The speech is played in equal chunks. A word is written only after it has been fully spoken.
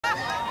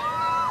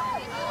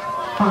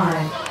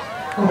5,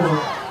 4,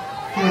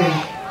 3,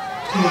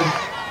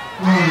 2,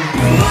 1.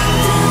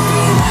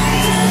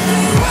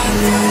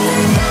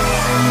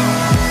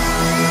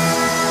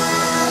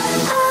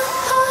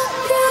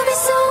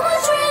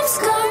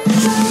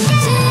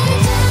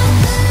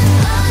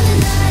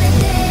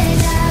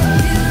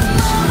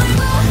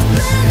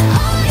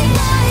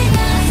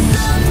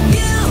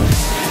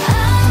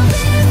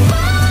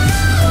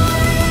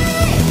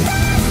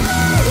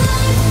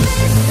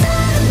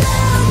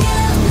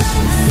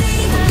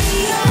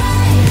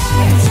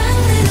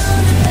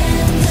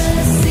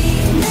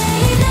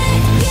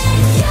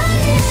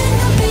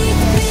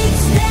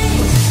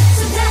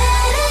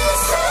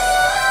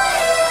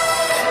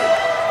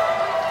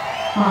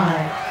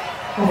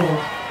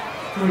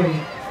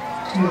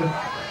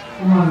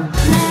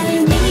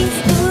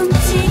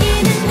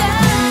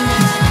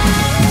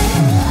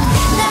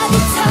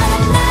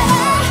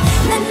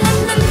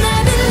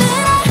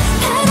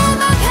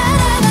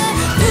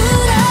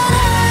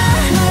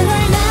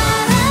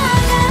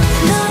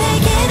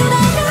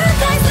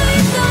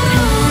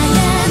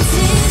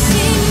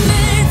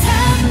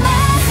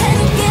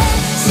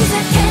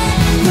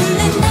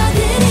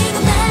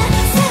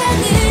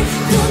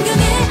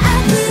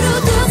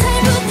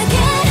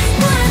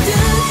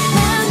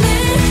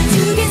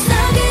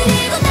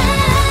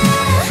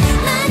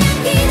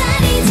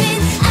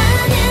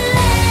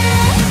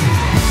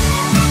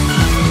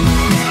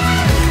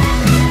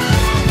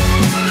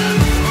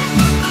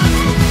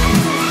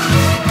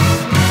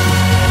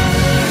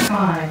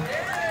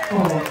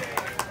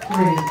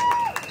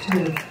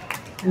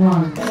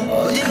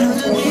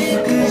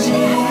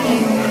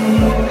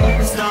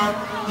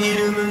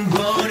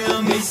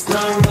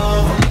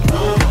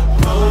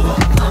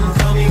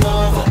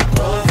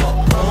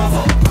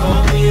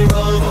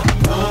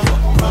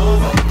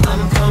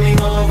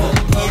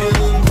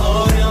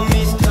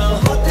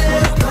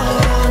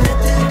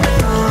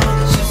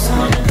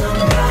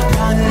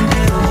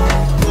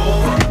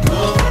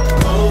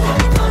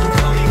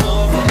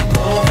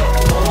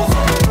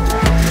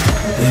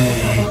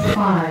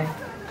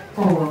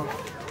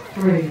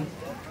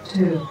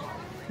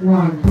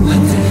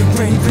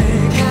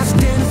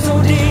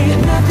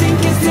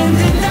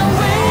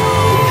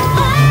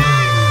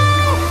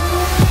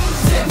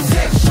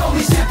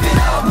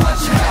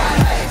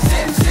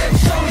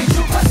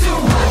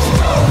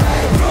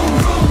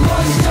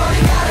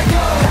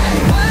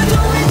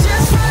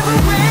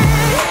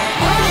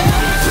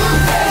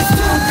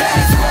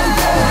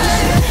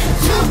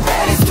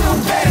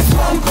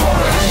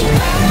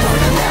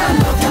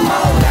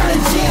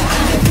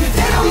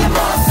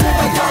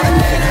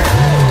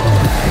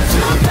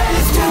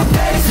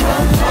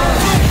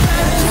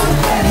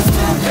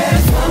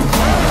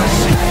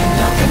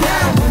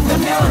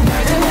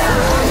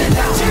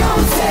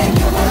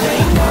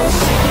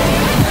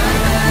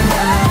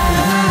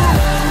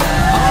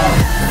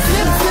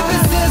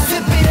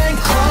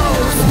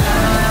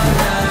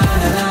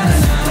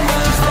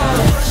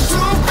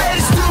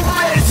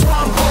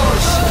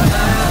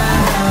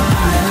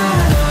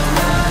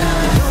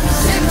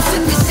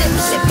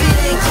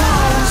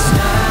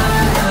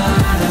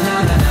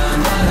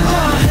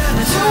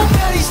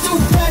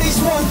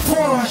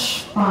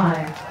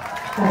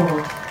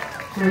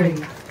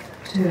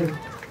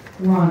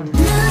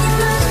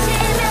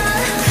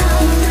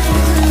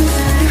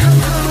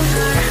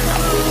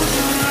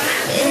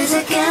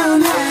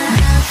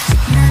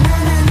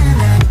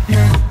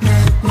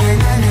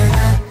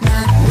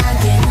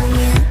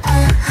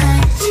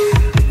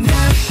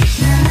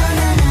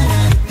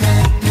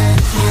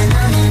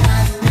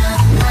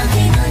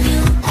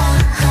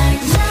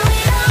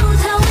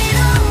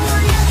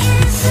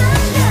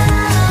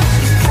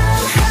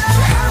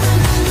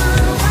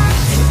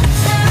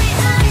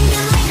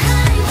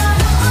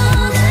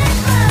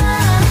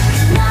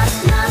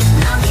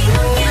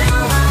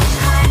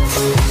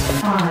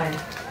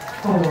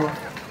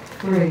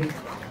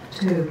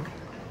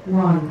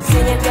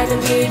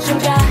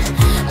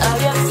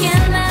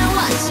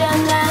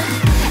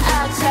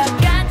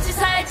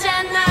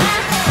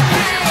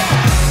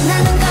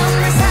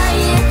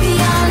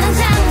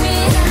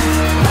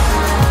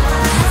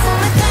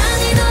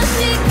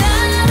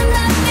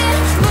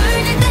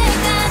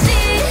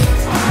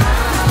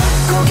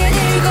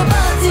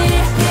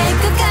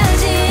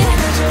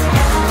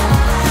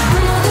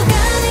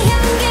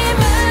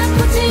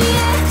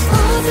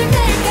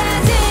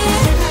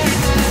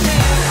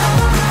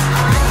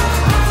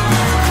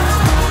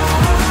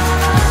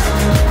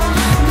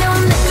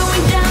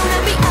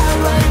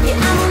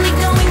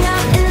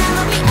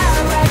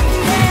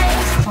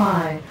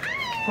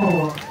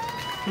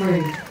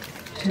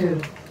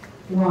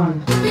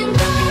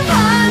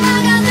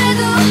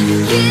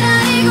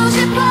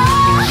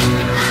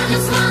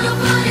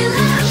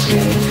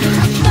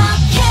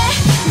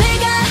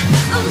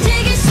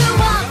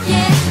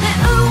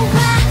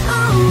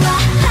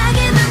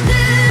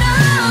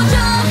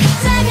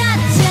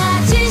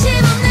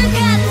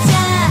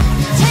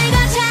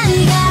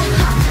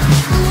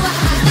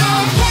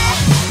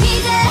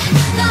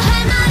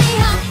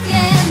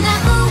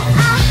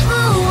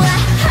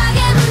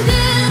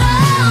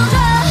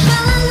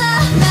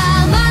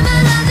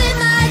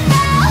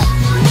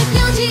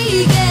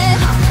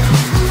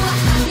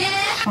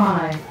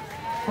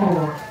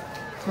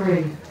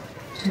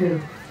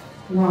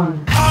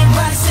 one.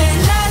 Everybody say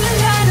la la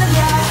la la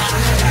la.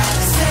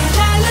 Say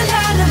la la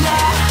la la la.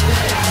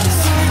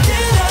 Sort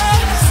it up,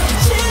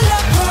 chill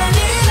up, burn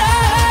it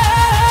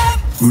up.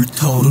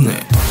 불타오르네.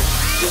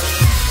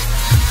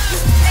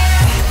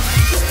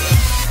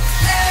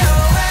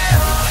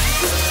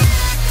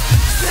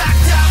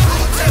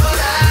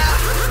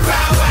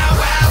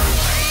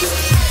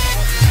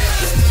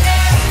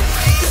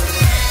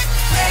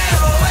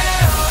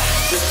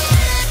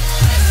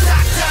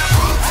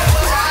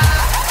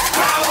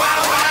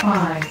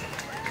 Five,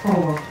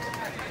 four,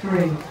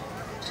 three,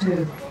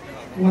 two,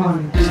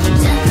 one.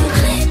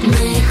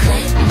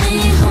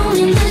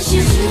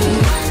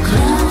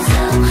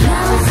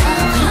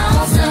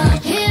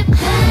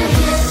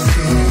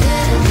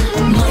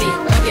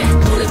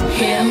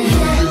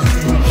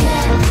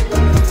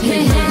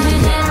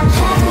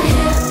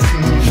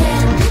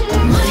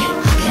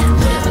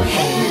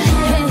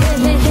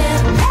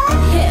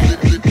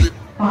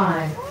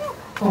 Five,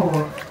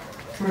 four,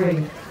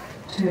 three,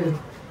 two,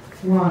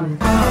 one.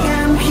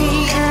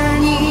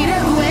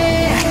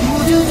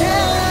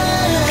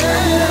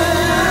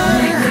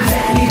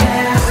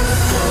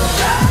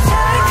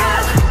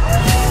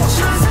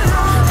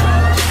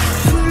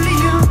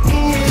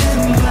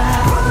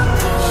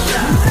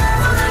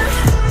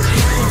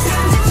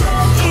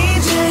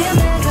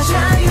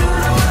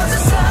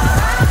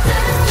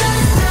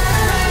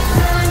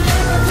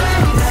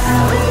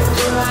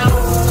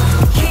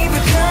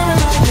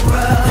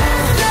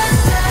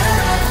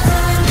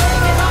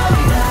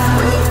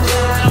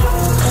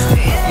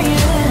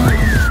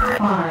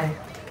 Five,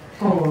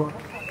 four,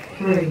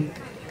 three,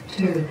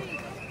 two,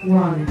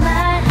 one.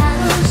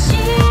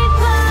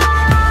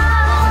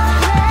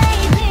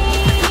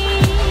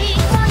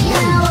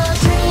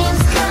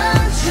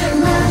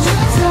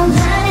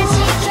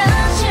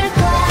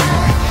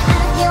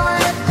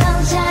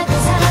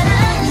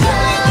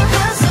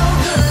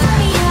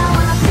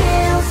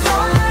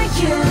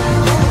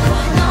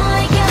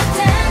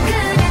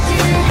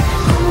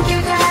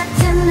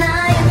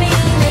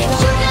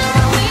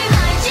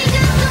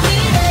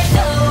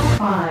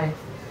 Five,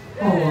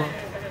 four,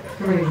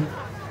 three,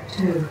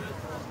 two,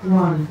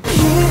 one.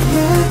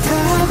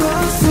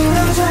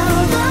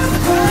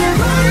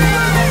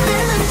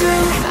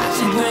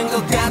 된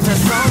것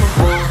같아서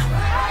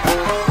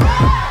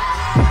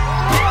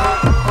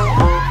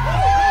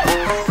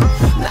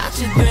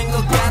낯이 된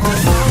것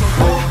같아서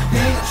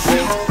네가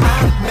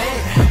취한 매일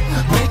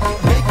make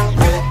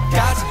it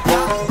까지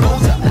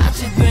가보자 낯이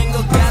된 것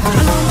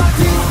같아서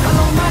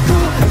Hello my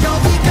crew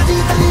여기까지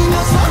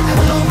달리면서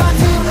Hello my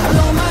team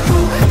Hello my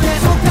crew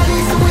계속 달릴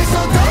수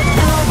있어도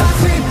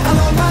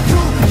Hello my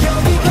crew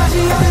여기까지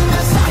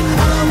오르면서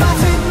Hello my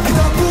team 그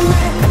덕분에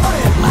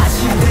맛이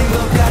된 것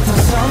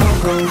같아서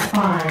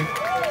Five,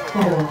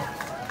 four,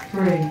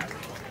 three,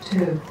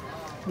 two,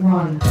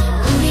 one.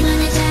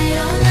 우리만의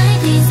자유로운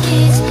ITZY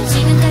Kitsch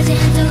지금까지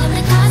한 적 없는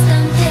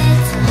custom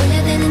fit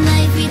올려대는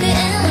나의 feed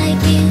and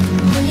like it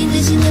몰린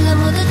듯이 눌러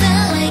모두 다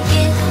like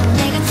it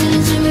내가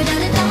트는 춤을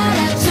다들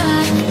따라춰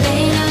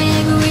매일 너의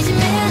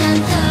알고리즘에 난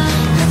떠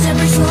걷잡을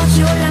수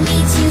없이 올라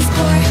미친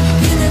score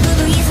그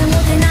누구도 예상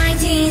못해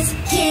 90s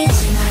Kitsch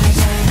우리만의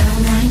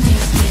자유로운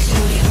ITZY Kitsch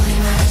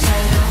우리만의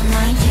자유로운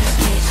ITZY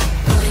Kitsch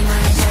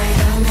우리만의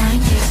자유로운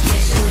ITZY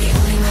Kitsch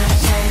우리만의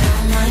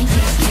자유로운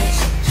ITZY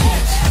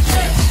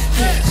Kitsch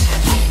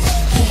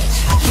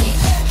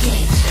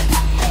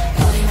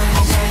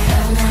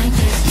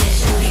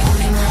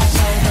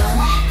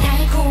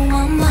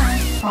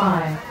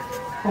Five,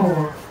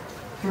 four,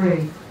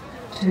 three,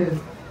 two,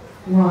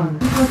 one.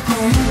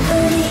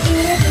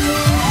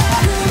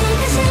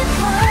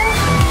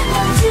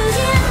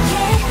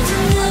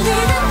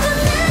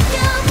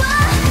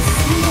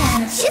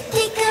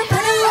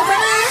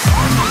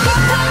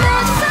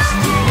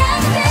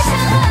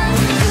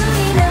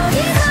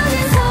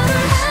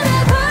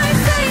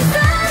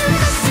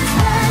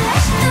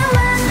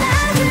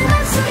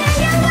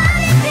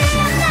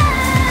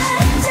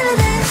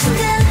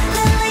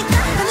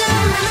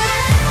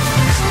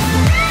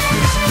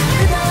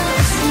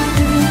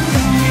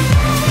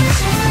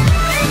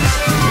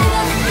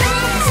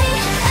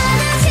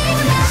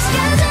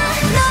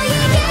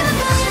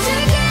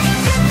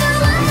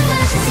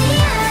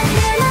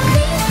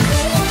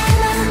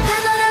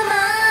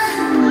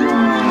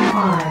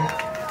 Five,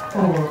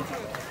 four,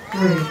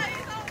 three,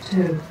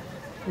 two,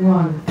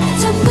 one.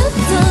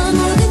 처음부터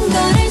모든 걸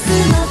할 순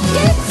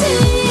없겠지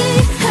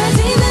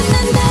하지만 난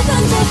다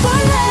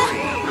던져볼래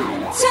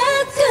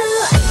자꾸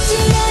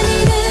아찔한 이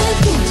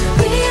느낌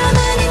위험한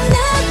이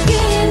느낌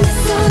내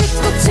손을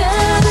꼭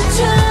잡아줘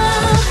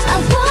I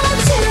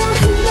want you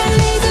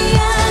흔들리지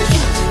않게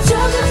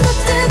조금 더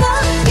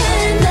뜨겁게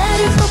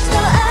나를 꼭 더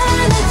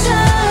안아줘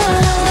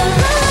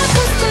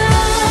Rollercoaster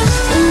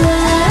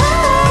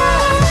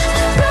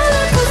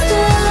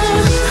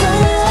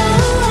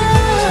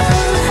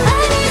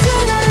I need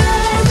you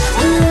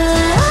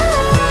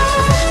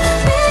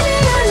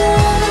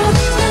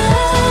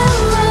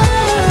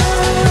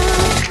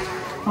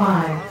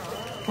Five,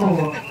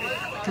 four,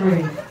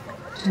 three,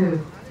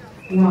 two,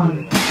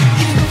 one.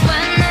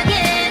 now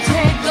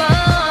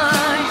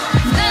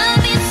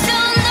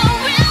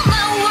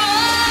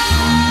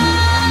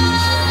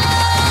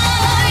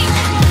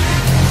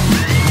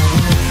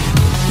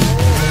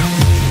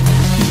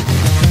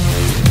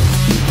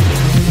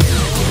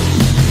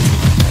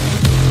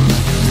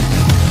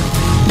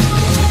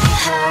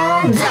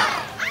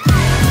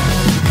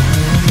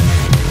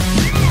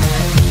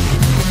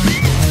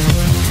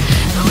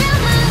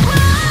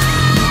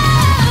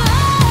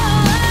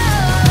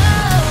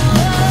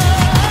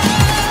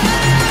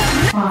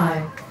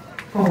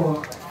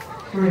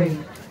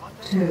 3,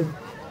 2,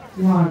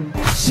 1.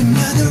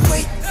 Another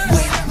wait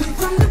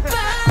from the bar.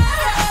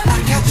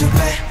 I got your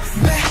back,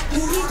 we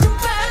need to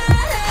buy.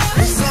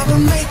 Never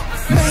make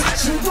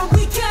sure what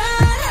we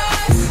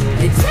got.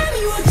 And tell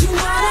me what you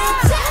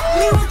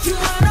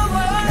wanna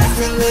want. Let's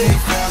really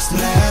fast,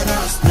 let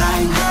us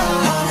fly, go.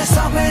 Let's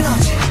up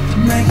energy,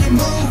 make it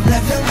move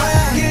left and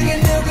right. 그게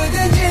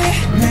누구든지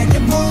make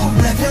it move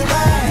left and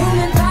right.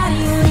 보면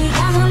party 우리가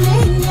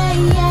놀린, yeah,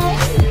 yeah.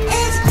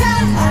 It's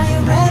time, are you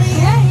ready?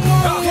 Yeah,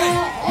 yeah. Okay,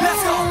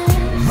 let's go.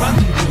 Run,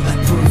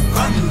 bulletproof,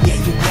 run, yeah,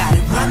 you got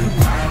it. Run,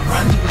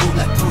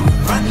 bulletproof,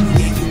 run,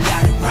 yeah, you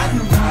got it. Run,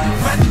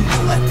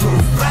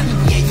 bulletproof, run,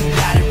 yeah, you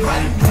got it.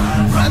 Run,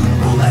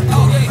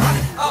 bulletproof, run.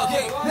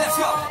 Okay, let's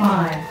go.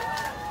 5,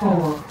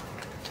 4,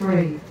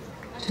 3,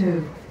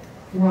 2,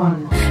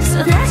 1.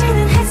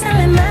 쏟아지는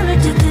햇살에 맘을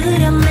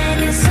두드려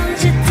매일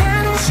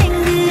손짓하는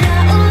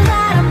싱그러운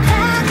바람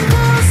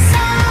타고서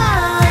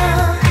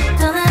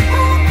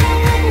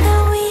떠나보는 the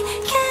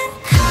weekend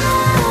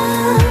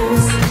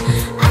comes.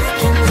 I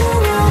can do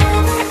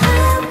whatever I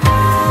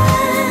want.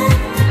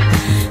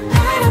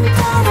 바람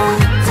따라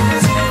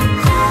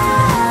떠질까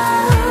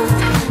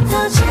더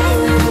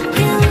자유롭게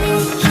we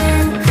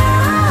can go.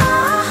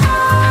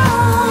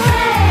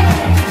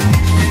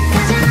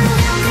 가장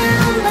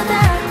가까운 바다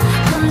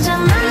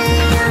혼자만의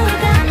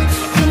영화관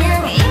그냥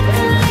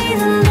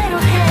이끌리는 대로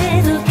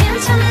해도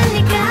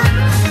괜찮으니까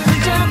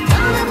훌쩍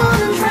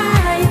떠나보는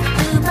drive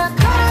음악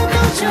걸어도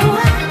좋아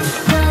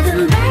뭐든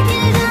발길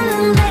닿는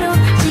대로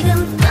지금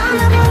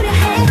떠나보려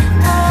해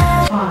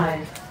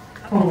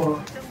 5,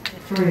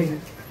 4, 3,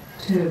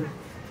 2,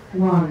 1.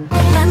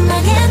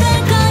 만나게 될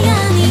거야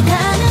네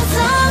가면서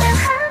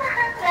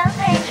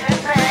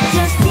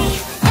Just me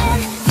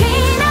and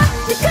Tina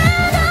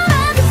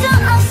누구도 수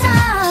없어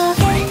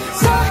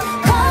계속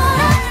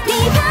걸어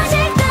네가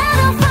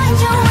제대로 find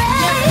your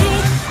way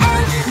Me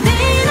and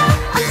Tina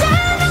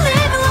언제나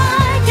live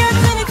like you're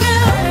doing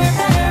good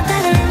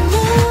better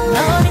move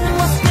너리는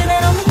모습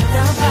그대로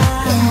믿어봐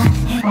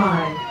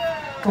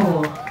 5,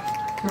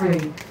 4,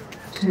 3,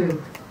 2,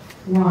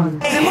 1.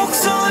 내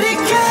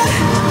목소리가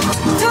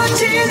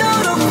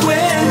터지도록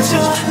외쳐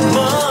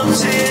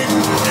멈진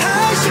할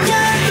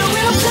시간도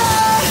외롭다.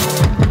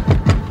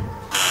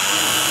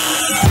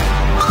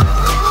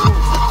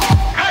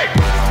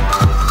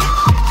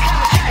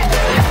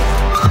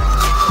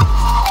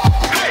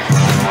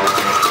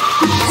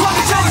 거기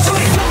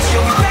저기까지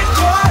여기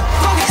backward.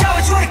 거기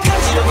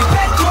저기까지 여기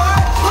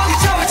backward. 거기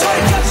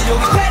저기까지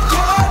여기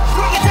backward.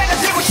 거기 내가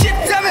되고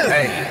싶다면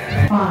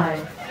 5,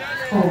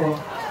 4,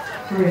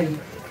 3,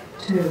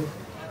 2,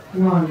 1.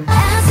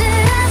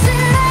 아슬아슬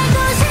알고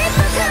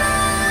싶어서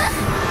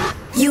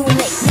You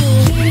make me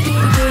giddy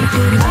giddy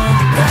giddy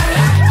giddy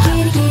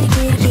giddy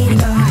giddy giddy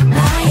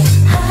my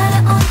하나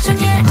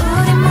온종일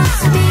우리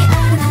모습이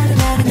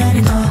아른아른아른아른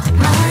oh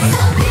my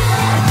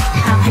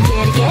I'm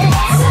giddy giddy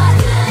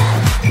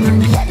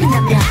문이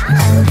열린다면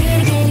I'm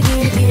giddy giddy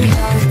giddy giddy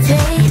all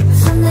day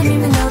손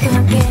내밀면 너도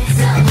함께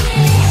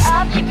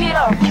Up keep it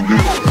up Give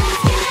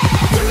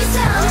me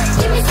some,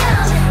 give me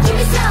some, give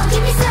me some,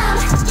 give me some,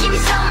 give me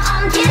some,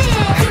 I'm giddy.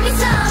 Give me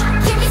some,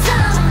 give me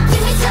some,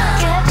 give me some.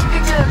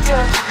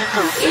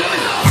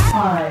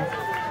 5,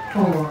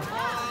 4,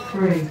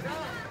 3,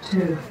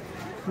 2,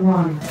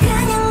 1.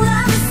 그냥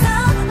love you so,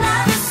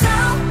 love you so,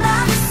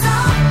 love you so,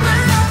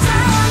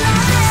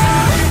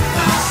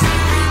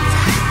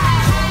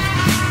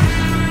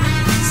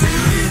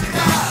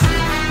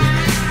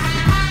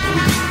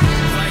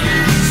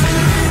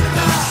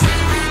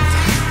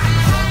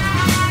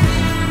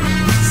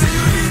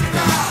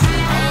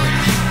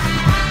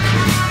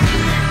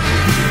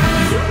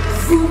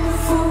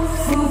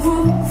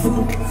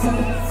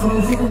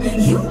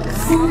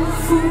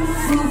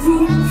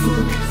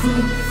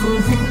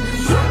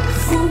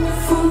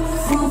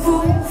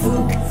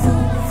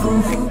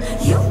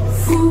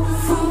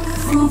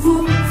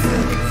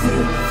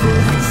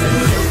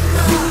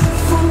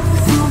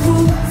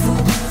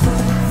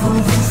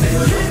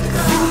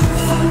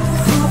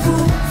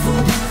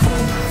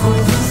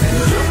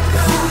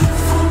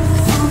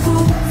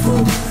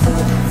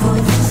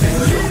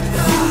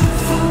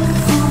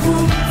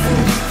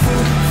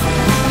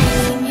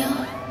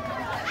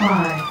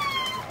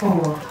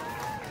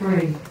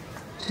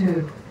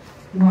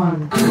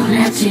 불러줘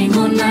내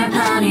친구 날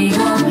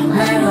버리고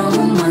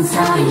외로움만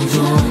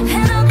쌓이고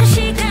해놓고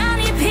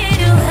시간이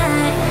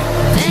필요해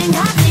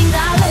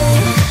딩가딩가래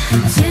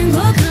친구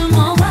그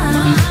모아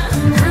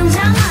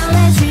당장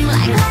할래 Dream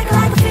like a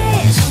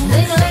fish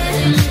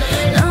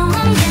너무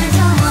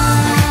괜찮아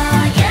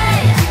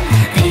yeah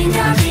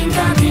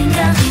딩가딩가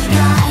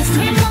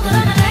아이스크림 먹으러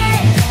갈래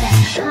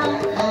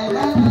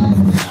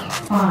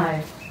 5,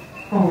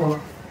 4,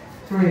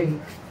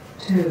 3,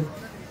 2,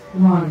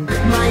 1.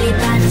 멀리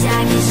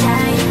반짝이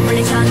shine 원래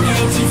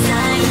전해진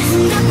sign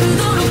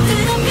순간부도록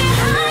뜨겁게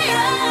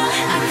higher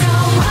I go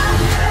up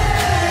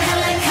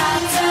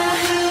helicopter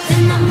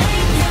then I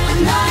make a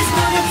noise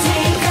for the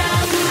take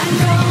off I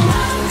go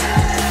up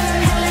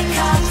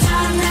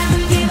helicopter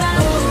never give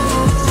up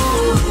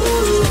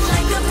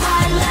like a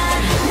pilot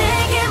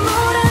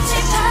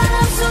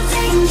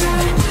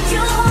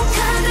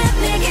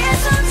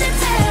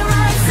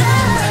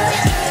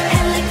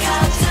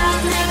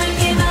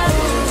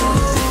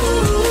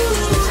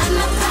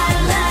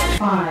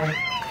 5,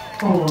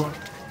 4,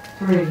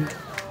 3,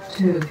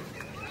 2,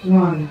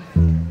 1.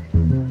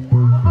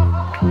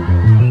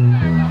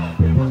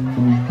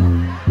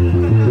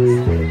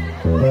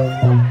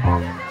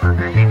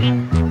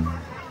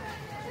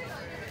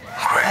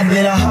 I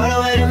bet I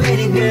hard way to meet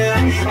it, girl.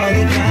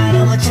 어디 가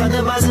너무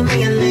쳐다봐서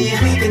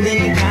미안해. 근데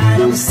네가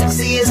너무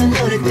섹시해서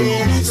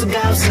노래돼.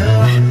 수가 없어.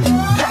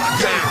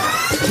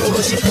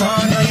 보고 싶어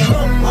너의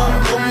몸매,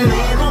 몸매,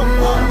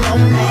 몸매,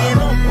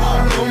 몸매,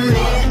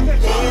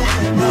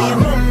 너의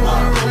몸매,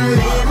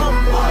 몸매.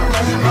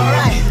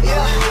 Alright,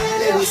 yeah.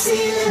 Let me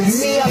see, let me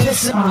see.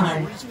 앞에서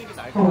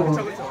 5,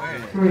 4,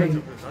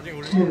 3,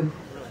 2,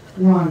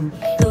 1.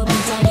 또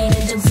반짝이는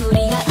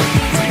종소리가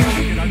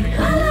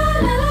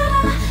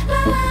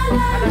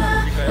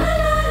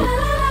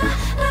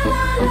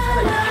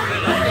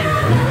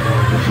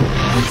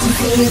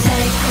지금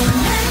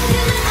달콤한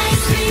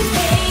아이스크림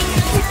케이크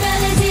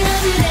특별해진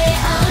얼굴에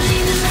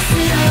어울리는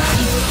맛으로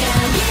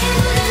입가에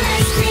묻은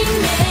아이스크림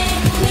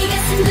내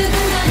가슴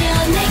두근거려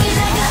내게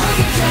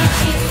다가오겠죠.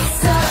 It's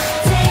so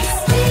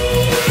tasty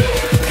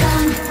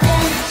Come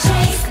and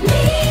chase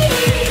me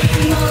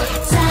못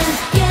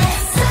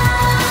참겠어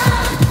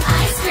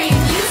Ice cream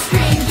you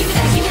scream Give me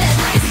that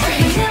ice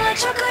cream Vanilla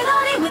chocolate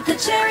honey with the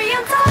cherry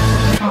on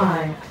top 5,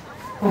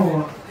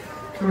 4,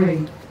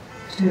 3,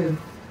 2,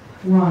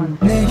 1.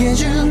 내게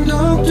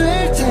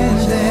중독될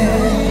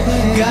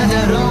텐데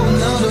까다로운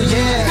너도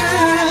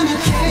yeah I'm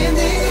your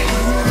candy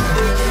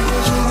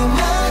기가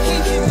막힌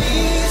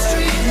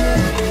chemistry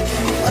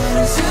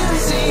어느새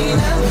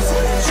지나고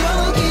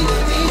저기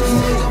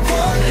내가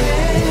원해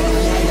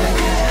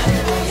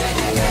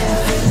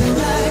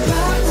Like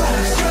pop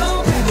rock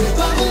strawberry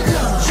bubblegum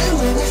주문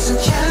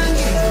익숙한 게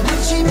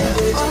묻히면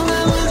all I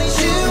want is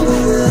you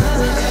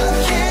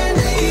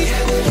candy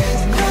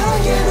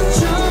너에게로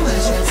좀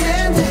마실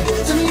텐데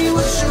 5,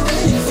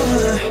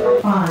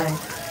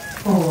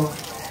 4,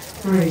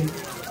 3, 2,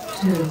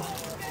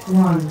 1. 내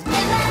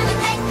맘은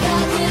내꺼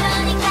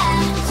그러니까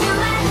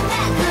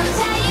좋아한다고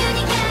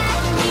자유니까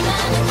네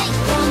맘은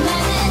내꺼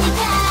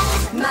많으니까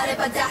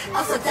말해봐 다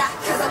어서 다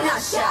Cause I'm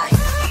not shy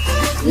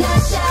Not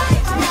shy,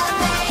 not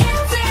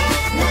baby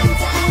난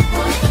다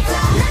보니까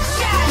Not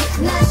shy,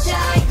 not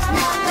shy,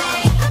 not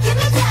baby Give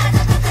me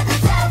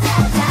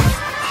da-da-da-da-da-da-da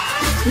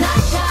Not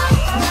shy,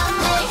 not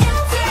baby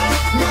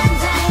난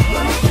다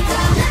보니까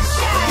Not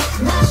shy,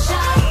 not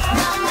shy,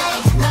 not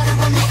baby 너를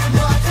보내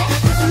못해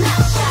Cause I'm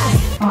not shy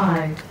 5,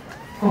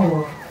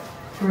 4,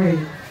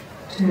 3,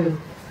 2,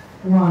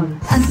 1. 어느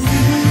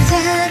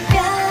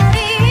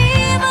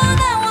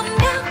작별이보다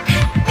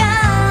완벽할까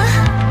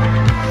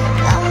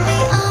Love me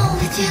all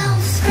the time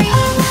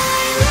scream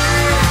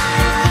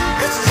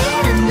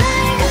꽃이란 날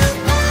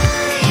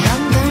goodbye 이런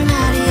걸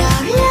말이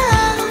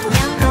어려워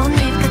야로운 립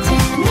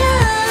같으면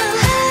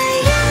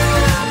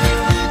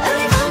우리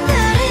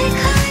뭔가를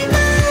걸마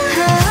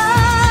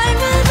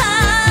얼마나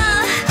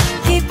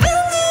기쁜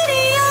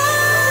일이야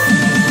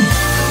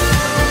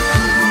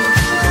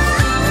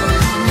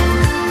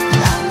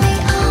Love me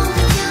all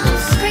the time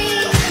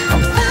scream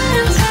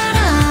바람처럼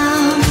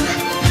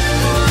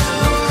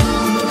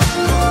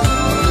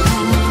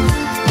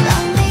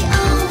Love me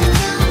all the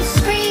time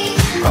scream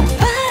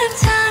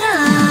바람처럼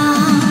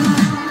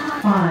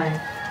 5,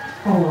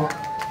 4,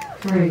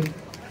 3,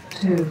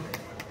 2,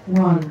 1.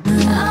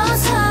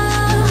 어서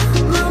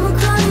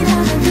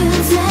머뭇거리다가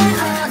금세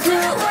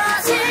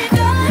어두워질걸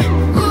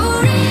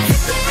우리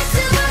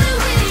스케이트보드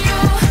위로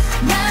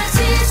마치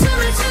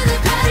춤을 추듯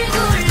발을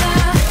굴러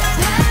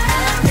바람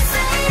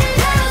사이를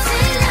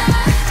가로질러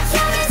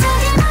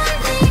향해서게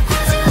멀리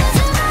가져가줘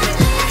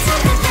멀리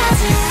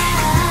약속까지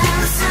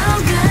I'm so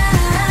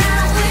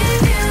good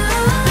with you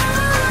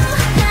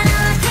난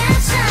너와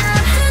catch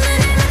up 두 눈을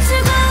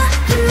맞추고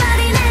한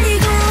마리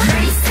내리고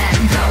Race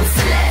and go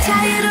select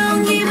자유로운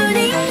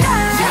기분인걸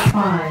 5,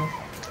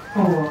 4,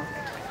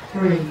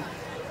 3,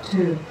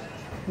 2,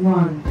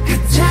 1.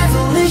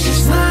 Devilish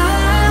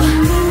smile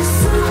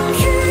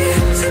속에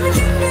숨긴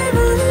날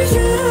보는 you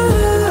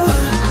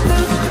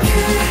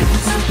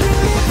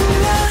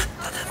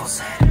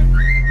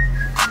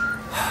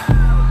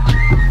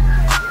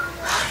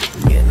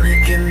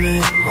Give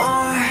me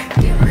more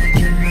Give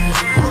me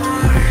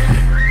more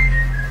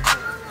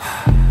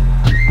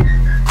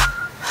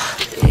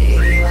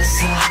이리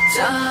와서 더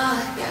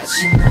같이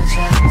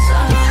놀자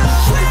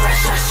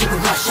시구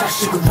러샤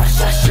시구 러샤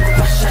시구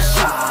러샤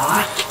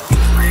샤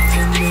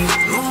Give me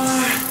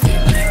more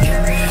Give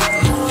me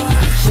more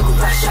시구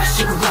러샤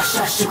시구 러샤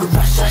시구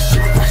러샤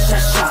시구 러샤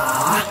샤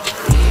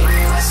이리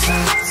와서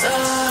더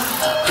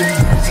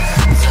끝나자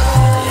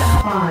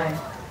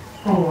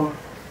 5, 4,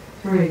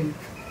 3,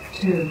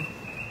 2,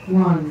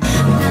 1.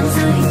 난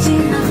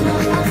소리치면 넌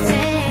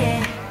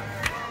어때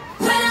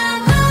When I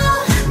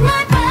move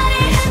my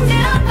body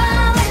흔들어봐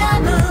When I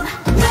move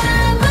When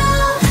I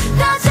move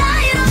더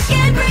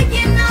자유롭게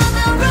breaking all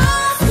the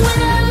rules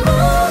When I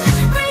move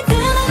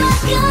rhythm을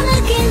맡겨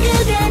느낀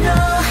그대로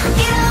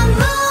이런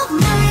move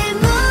나의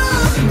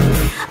move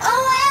Oh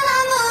when I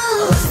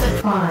move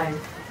 5,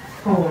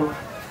 4,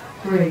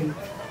 3,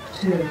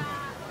 2,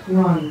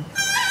 1.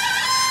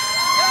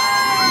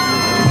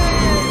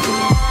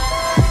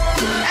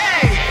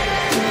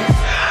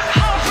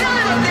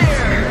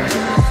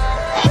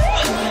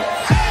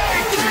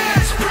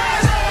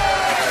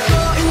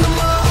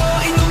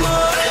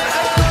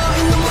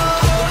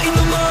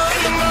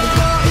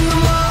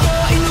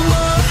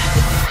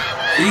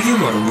 이게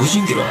바로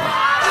무신기라.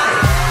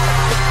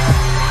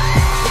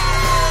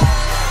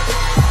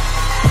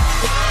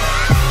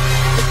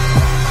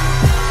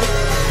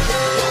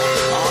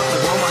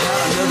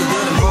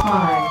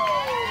 Five,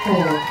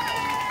 four,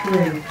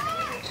 three,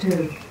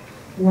 two,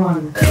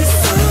 one.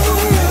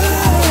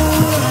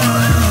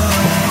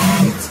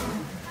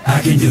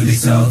 I can do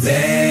this all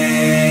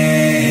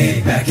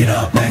day. Back it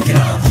up, back it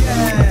up.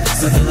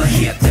 서둘러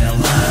hit that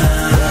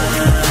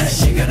line.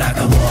 시간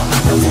아까워.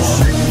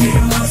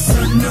 미워서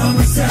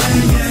너무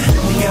사랑해.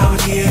 네가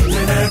어디에 있든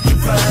I can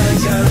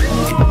find you.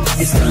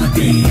 It's gonna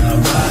be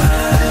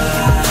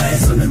alright.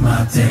 손을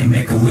맞대,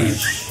 make a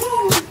wish.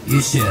 You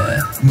should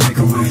make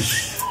a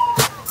wish.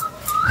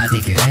 I'll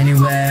take you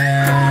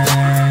anywhere.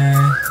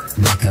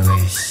 Make a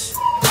wish.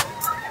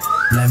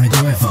 Let me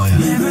do it for you.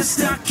 Never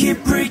stop,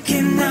 keep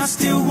breaking out,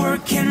 still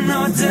working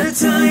all the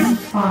time.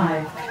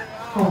 5,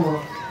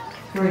 4,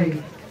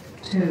 3,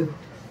 2,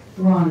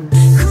 1.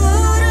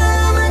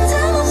 구름은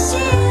잠없이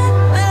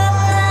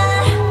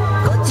맨날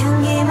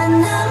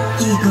꽃향기만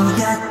남기고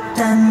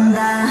갔단다.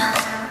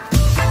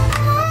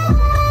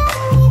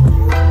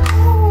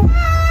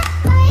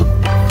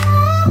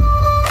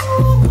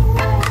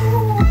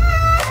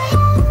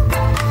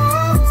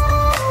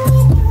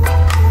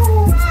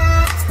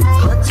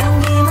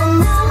 꽃향기만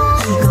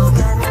남기고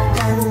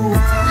갔단다.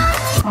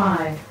 5,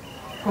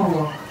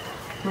 4,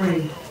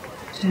 3,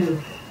 2,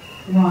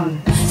 1.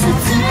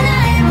 서투른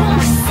나의 몸을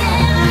set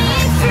me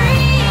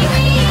free.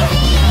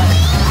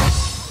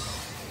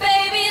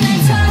 Baby 날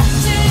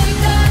터질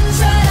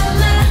것처럼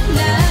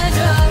만나줘.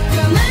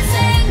 그만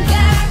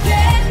생각해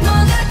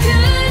뭐가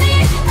그리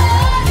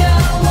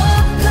어려워.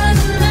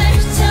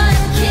 거짓말처럼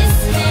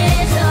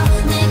키스해줘.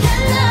 내가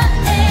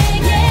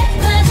너에게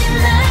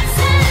마지막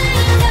사랑인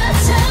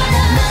것처럼.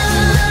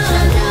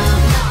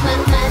 마지막처럼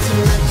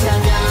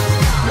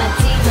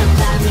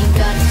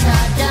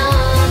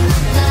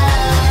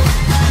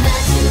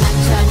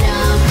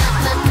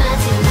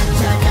마지막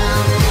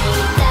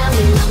밤인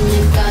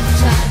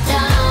것처럼.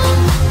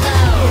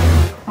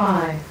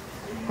 Five,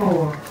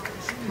 four,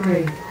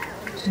 three,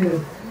 two,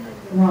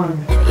 one.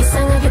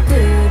 이상하게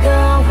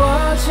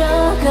뜨거워져가.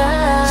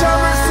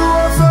 참을 수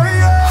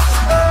없어요.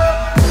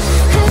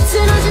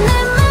 흐트러진 내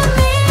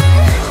맘이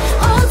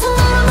온통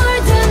너로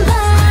물든 밤.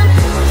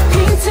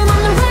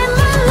 빈틈없는 red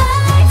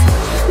moonlight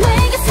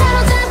내게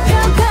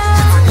사로잡혀가.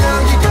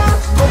 향기가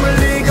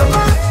머물리고만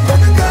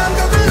모든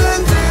감각을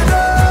흔들어.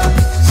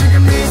 지금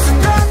이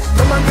순간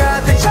너만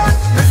가득 찬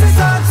내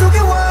세상 속에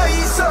와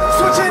있어.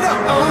 Switch it up.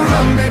 Oh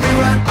run baby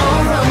run, oh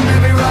run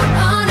baby run.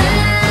 Oh na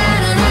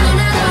na na na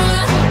na.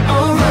 Oh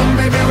run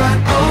baby run,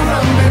 oh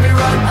run baby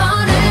run. Oh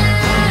na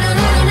na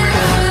na na na.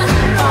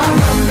 Oh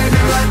run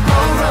baby run,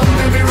 oh run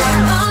baby run.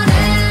 Oh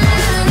na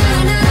na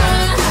na na.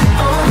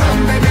 Oh run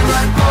baby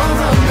run, oh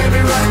run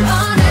baby run.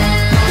 Oh na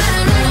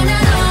na na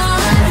na.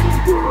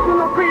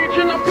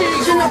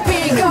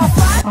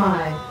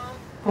 5,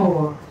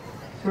 4,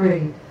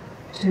 3,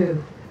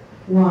 2,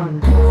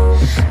 1.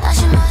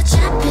 다시 뭐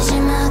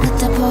잡히지만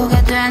그때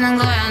보게 되는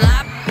거야.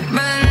 나쁜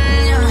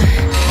년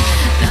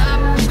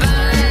나쁜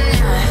년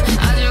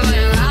아주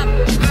그냥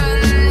나쁜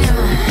년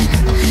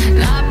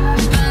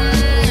나쁜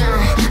년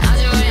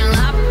아주 그냥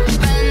나쁜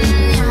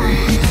년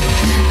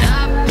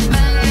나쁜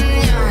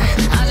년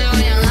아주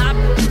그냥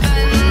나쁜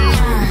년.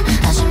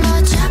 다시 뭐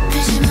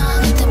잡히지만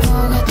그때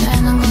보게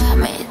되는 거야.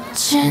 미친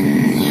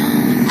년.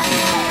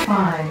 5,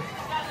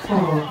 4,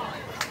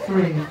 3,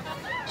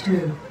 2,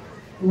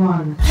 1.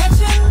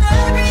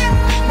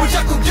 뭘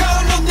자꾸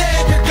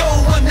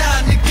결론내려고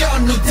원하는 건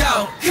no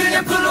doubt.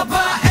 그냥 불러봐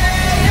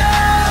에요.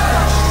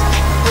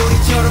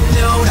 우리처럼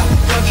놀아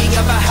여기가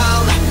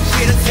바할라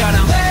싫은처럼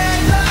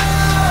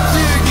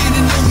즐기는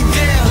놈이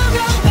돼요.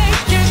 누가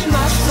내게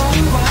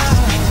맞서와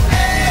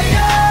에요.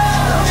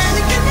 나는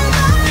그냥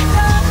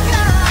너가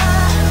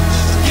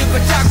그걸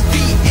자꾸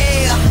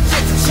피해.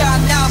 채팅차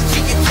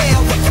나오지게 해요.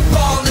 We can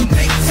ball in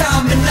big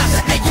time and I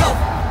say 에요.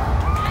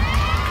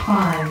 5,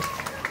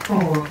 4,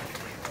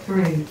 3,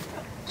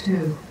 2,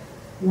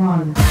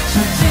 1.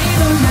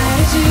 지도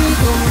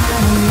말지도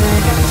않은 내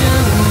감정은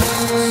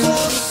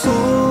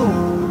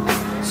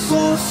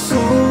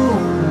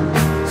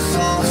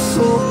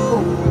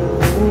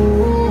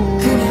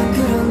그냥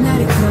그런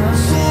날일까.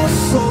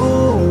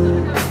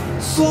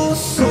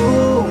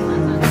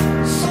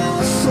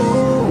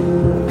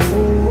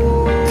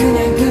 그냥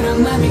그런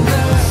맘인가.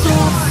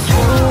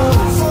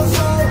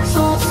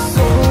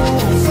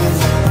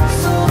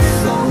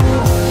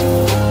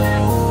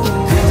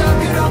 그저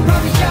그런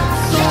맘이야.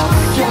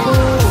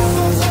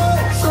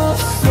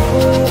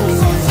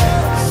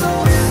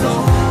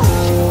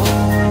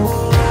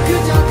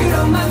 그저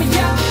그런 맘이야.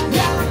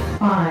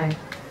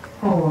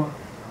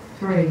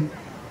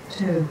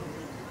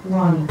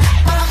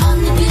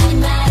 언니들이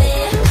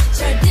말해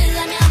절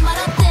들라면 말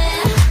어때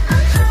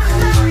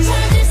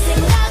잘들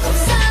생각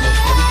없어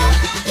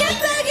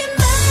예쁘게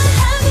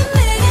말하면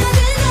내가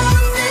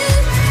들어오는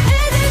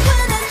애들과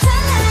난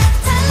달라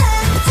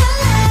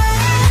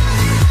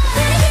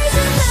내게 좀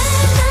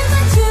날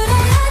맞추려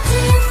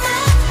하지마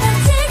난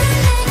지금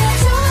내가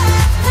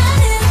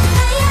좋아하는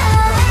나야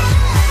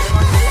난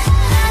뭔가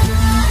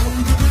달라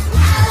yeah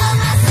I love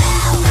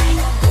myself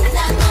난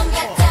뭔가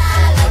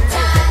달라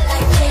yeah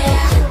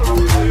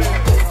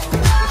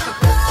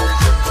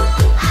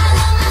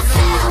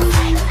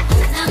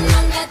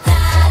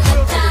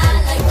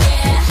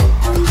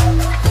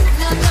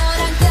난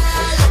너랑 달라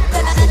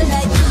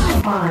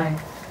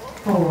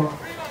 5,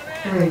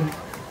 4, 3,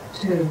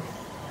 2,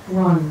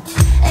 1.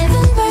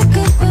 Even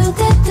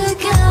발끝보다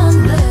뜨거운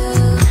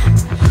blue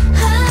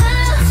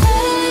하늘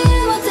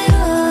멋대로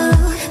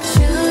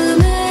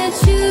춤을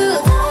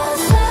추다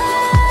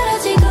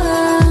사라지고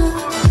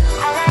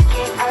I like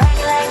it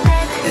like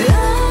that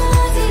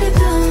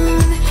어디로든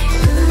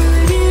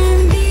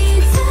푸른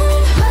빛을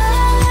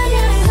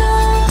화려해서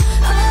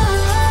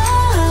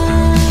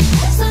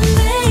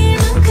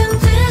선배일만큼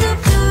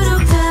뜨겁도록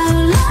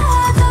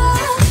타올라도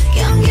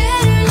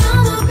경계를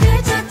넘어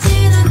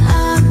펼쳐지는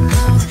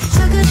언덕 저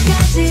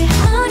끝까지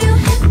하려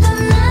했던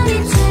날이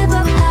제법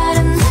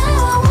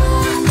아름다워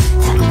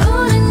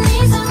타오른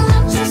이상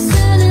멈출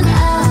수는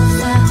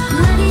없어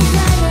말이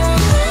닿을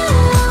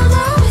will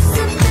always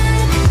be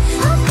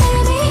oh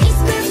baby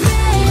it's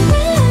perfect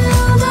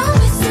will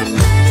always be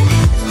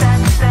that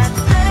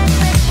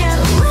special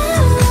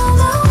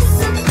will always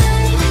be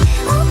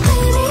oh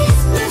baby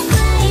it's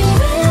perfect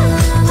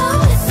will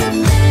always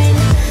be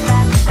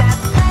that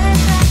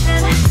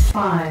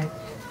 5,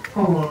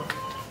 4,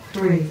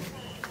 3,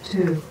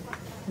 2,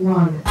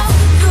 1.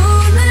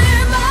 눈을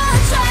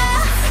맞춰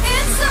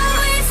It's so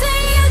easy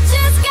you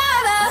just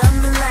gotta love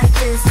me like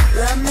this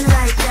love me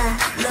like that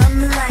love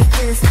me like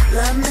this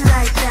love me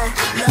like that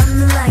love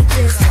me like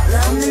this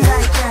love me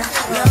like that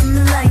love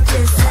me like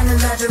this and I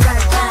love it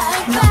right back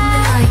love me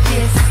like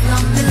this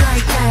love me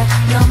like that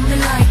love me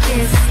like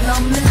this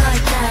love me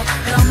like that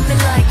love me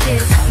like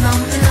this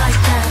love me like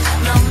that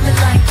love me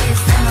like this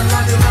and I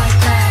love it right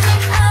back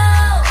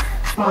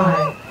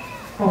 5,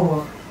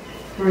 4,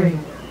 3,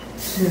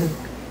 2,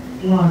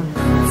 1.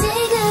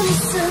 지금 이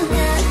순간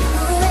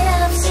후회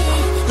없이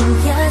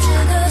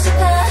보여주고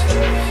싶어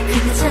그게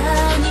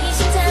전이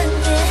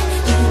심장에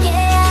이게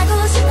하고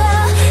싶어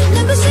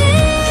눈부신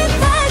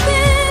달빛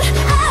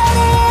아래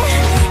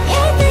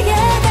예쁘게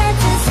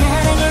같은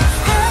사랑을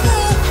하고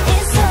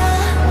있어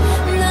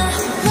너와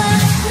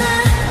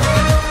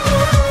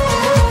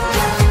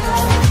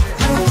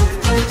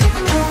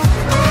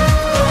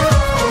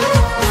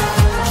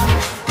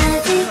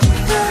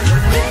아직도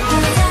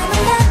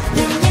바라보다 눈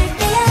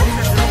열때야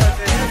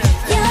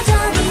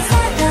여전히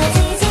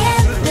사라지지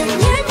않는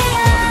열대야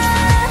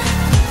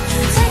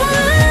차가운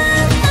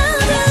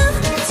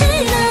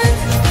어둠지만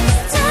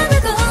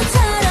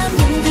자물고처럼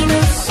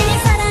눈김없이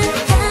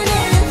사랑하는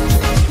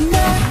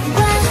너와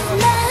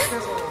나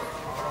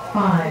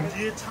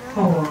 5,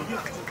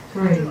 4, 3,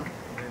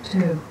 2,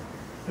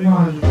 1.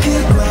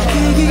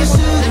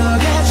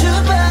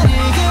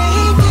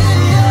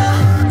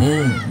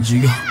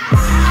 움직여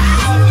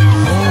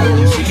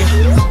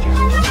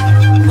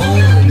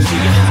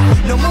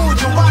너무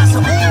좋아서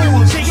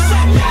움직여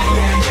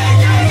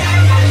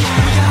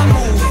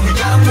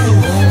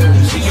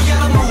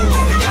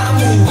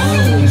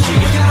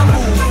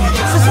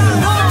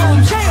세상으로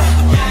움직여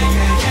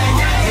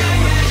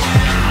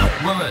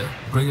Mommae,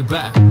 bring it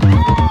back 5,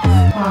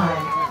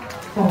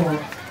 4,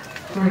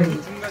 3,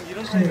 2,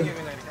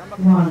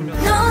 1.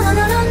 No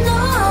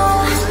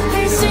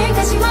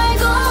일식하지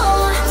말고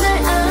날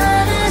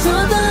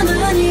안아줘도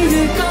눈이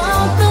흘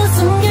것도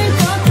숨길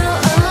것도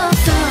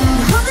없어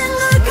모든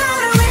걸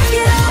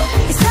걸어올게요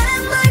이 사랑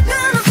널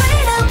gonna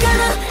fade out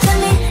gonna set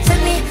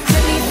me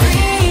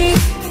free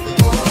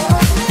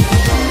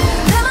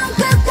내 맘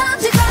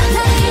끝까지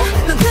걸테니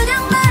넌 그냥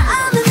날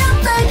안으면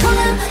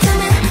달콤한 set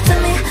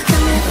me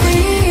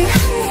free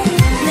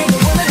내가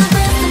원하는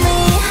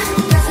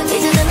best of me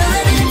이제 난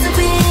ready to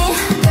be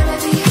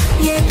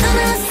yeah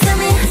gonna set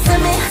me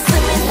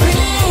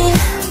free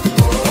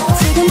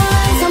지금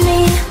eyes on me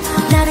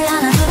나를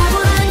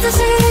안아보라보란 듯이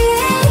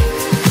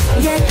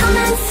yeah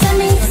gonna set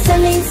me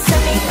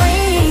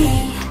free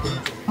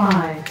 5,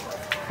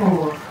 4,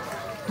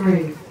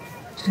 3,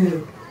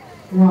 2,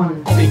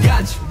 1.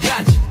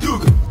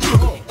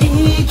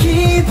 이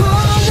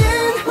기분은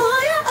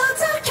뭐야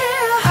어떡해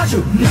아주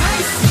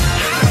nice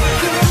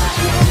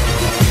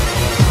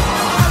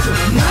아주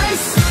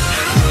nice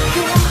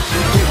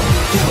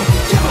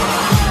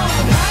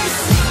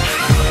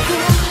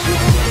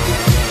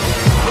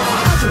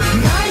아주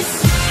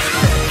nice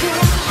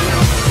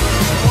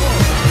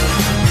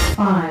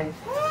 5,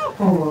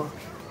 4,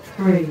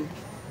 3,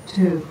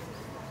 2,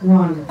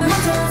 1. 먼저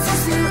살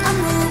수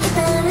없는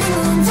이별은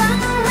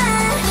정말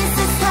This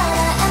is what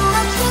I am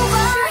looking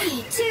for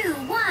 3, 2,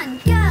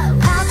 1, go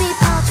Poppy,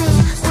 poppy,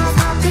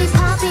 poppy,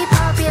 poppy,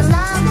 poppy,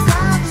 love,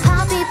 love,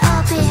 poppy,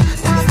 poppy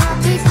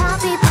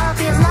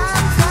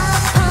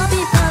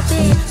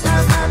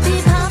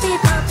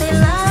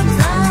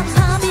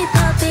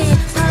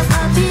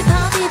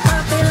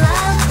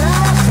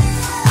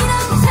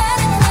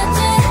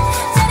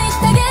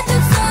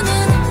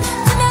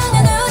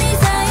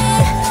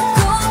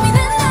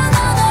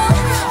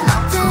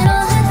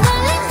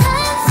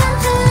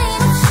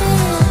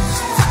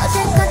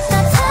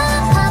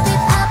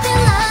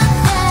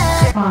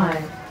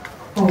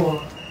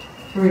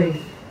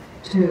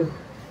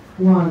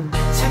 1.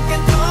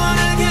 잠깐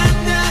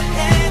돌아간다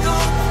해도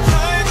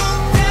결국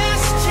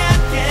다시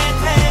찾게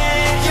돼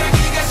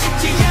여기가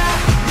쉽지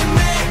않네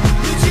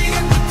이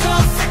지금부터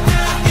싹 다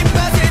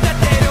입맛에 다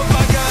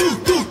때려박아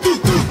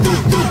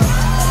뚝뚝뚝뚝뚝뚝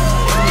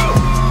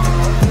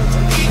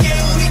이게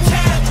우리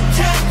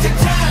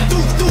탑탑탑탑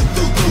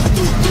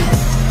뚝뚝뚝뚝뚝뚝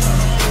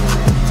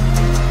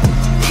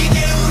이게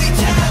우리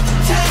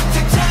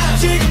탑탑탑탑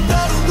지금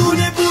바로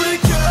눈에 불을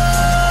켜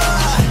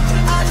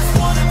I just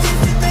wanna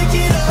taste it, make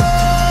it up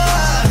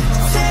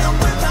새로운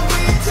발판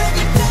위에 take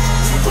it down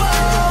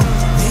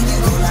메뉴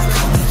골라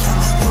커피야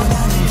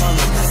원하는 걸로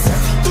다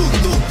serve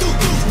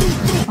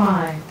뚝뚝뚝뚝뚝뚝 5,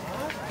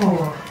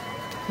 4,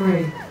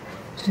 3,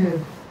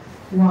 2,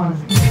 1.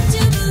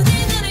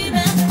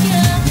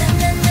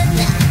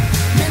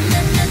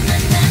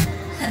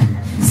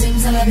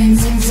 Zing-salabim,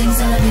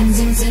 zing-zing-salabim,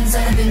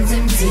 zing-zing-salabim,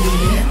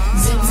 zing-zing.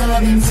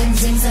 Zing-salabim,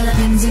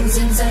 zing-zing-salabim,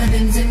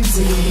 zing-zing-salabim,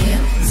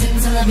 zing-zing.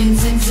 Zing-salabim,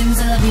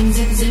 zing-zing-salabim,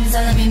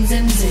 zing-zing-salabim,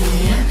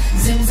 zing-zing.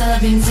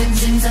 Zing-salabim,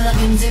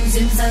 zing-zing-salabim,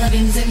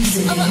 zing-zing-salabim,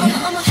 zing-zing.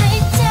 어머,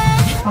 하이제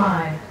 5,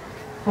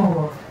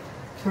 4,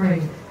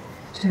 3,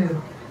 2,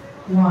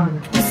 1.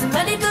 무슨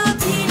말이도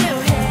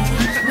필요해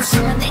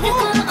무심한 내가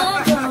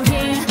꼬어오를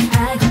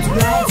I got to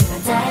ride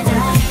till I die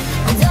die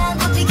어떤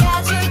곳이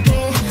가줄게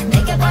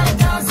내가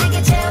바랬던 세계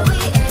제일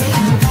위에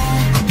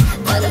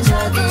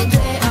떨어져도 돼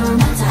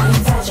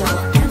anti-fragile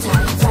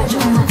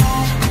anti-fragile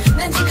난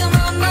지금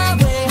on my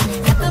way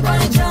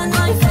갚아버리죠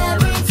너의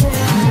fairy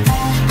tale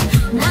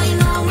Now you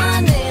know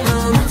my name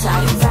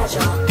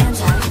anti-fragile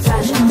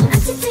anti-fragile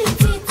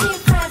anti-fragile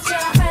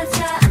fragile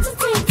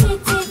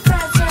anti-fragile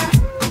fragile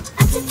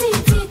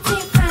anti-fragile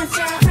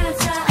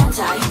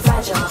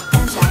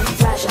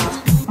anti-fragile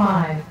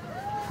 5,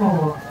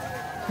 4,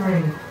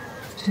 3,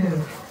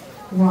 2,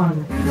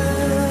 1.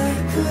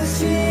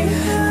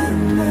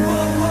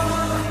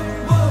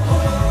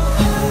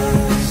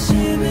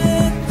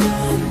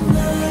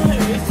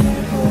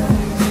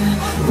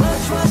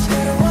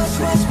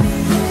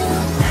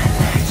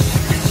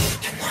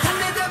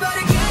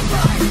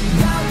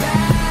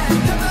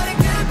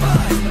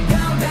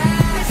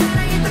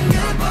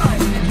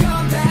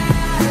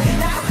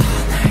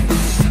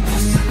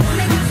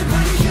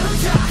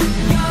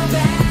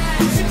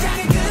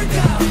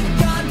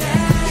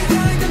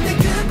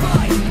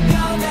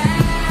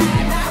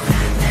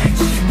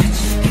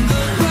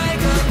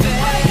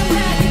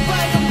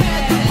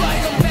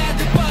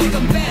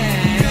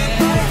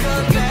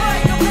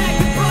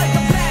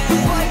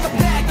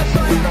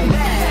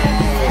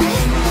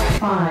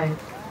 Five,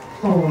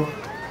 four,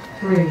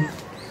 three,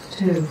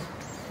 two,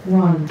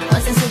 one.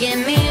 어선 속의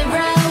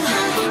mirror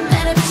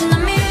나를 비추는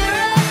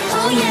mirror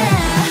oh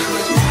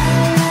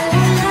yeah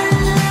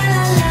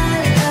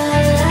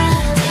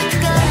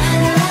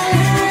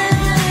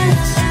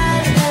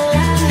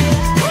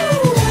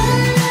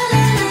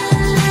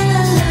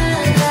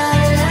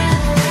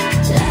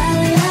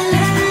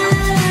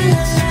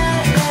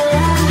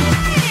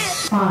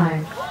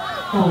Five,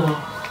 four,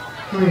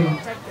 three,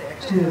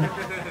 two,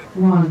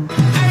 one.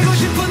 알고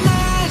싶은 난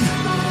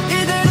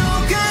이대로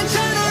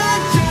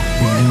괜찮았지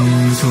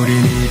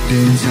소리는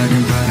이른 작은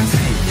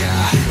바람새야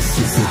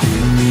숲속이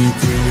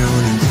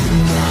들려오는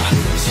꿈과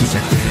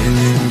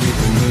시작되는 기쁜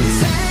노래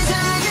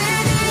세상에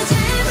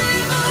집을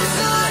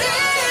목소리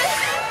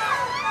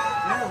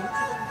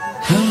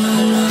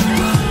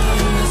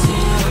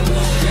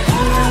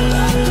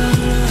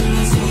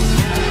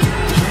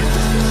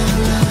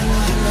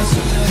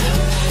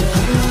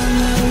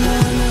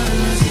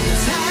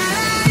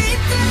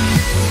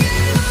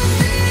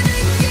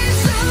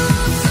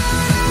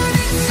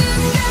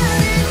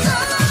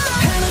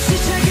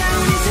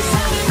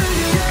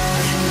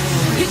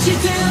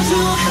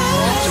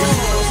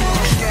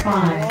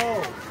Five,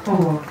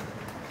 four,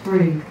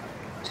 three,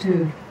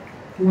 two,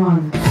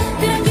 one.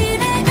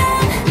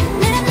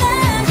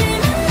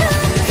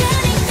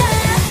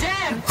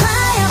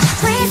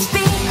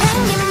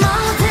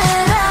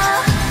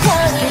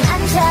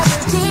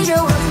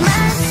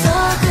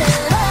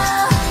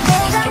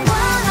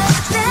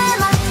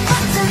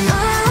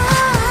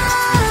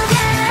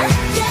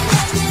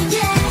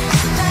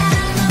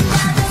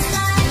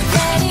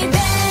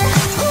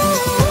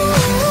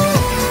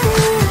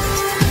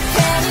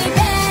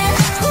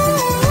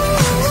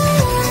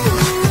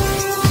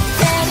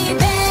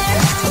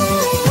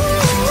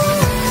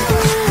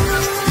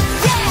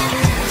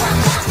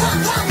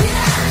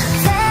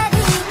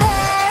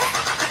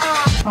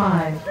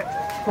 Five,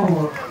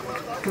 four,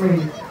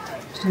 three,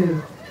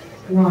 two,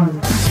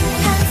 one.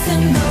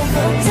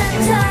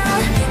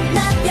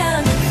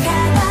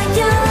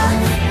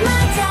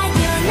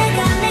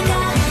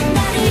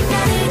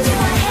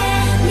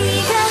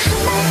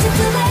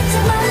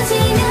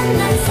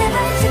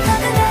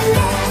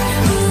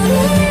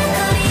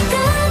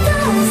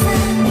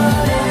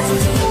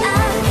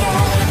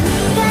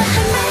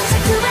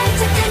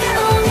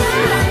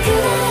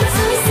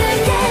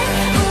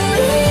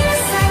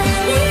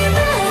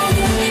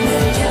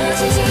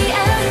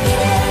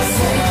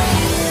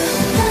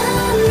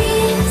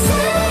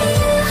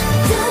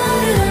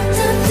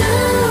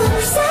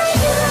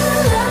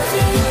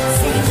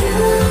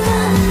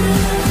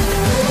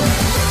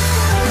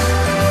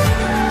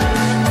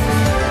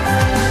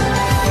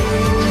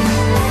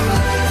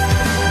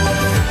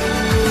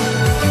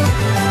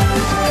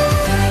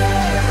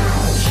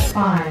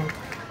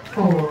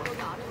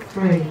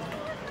 3,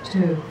 2,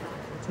 1.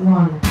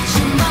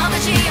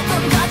 춤먹으지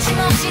예쁜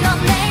거침없이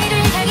넌 내일을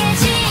향해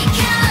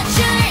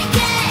지켜줄게.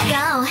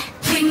 Go.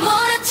 We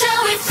몰아쳐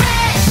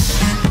refresh.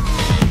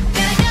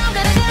 Gotta go,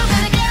 gotta go,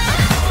 gotta go.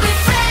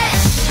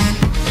 Refresh.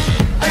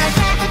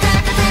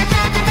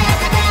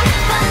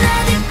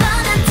 빨라들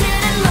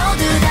뻔한들은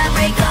모두 다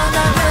break all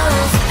the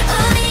rules.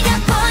 우리가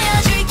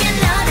보여줄게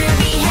너를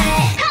위해.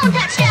 Come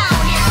touchdown.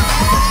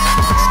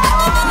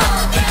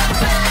 Move your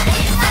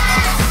body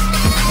fast.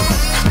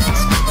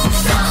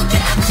 Slow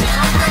down,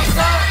 jump high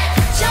five.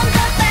 좀 더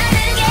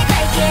빠르게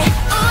갈게.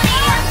 우리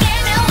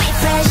함께면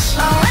refresh.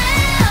 Oh, oh,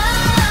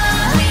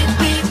 oh.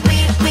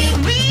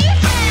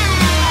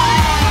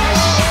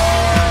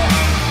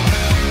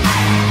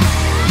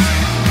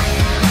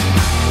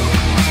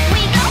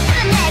 We go to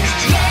the next.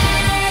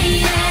 Yeah,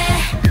 yeah,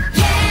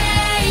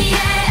 yeah,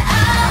 yeah.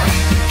 Oh,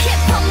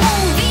 keep on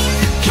moving,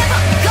 keep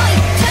on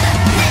going to the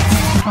next.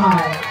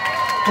 5,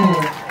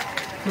 4,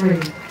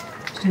 3,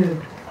 2,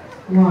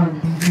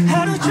 1.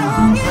 하루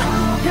종일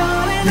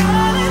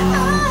변해가는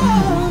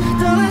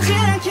떠나지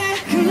않게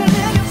그냥 내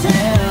곁에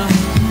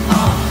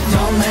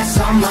Don't mess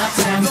up my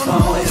tempo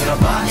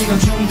들어봐 이건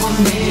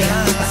충분히 I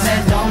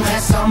said don't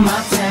mess up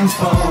my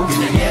tempo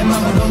그냥 얘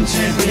맘을 훔칠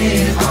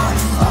beat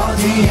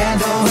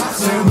어디에도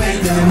학술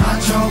리듬에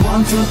맞춰 1,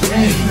 2, 3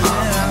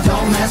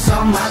 Don't mess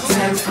up my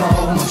tempo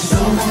멈출 수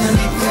없는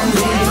이끈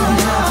리듬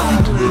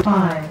 5,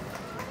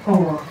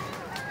 4,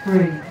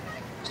 3,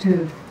 2,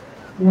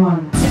 1.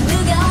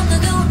 누가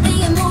없어도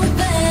우리의 moving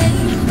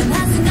단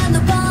한순간도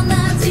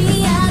뻔하지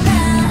않아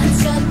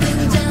첫등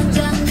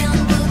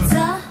장면부터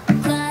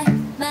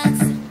climax.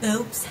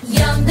 Oops.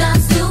 Young, dumb,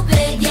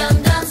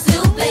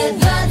 stupid,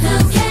 but who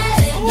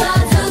cares,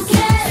 but who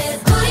cares.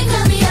 우린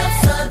감이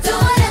없어, do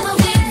whatever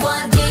we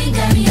want.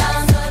 딩가딩가,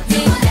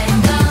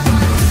 딩가딩가.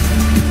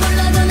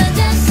 몰라도 나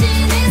자신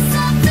있어,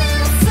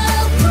 feel so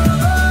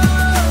cool.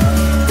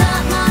 더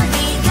멀리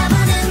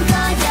가보는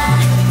거야.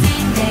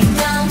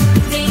 딩가딩가,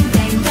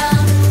 딩가딩가.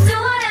 Do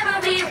whatever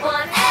we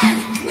want and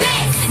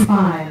mix. 5,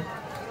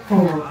 4,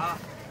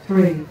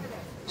 3,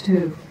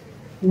 2,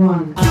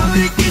 1.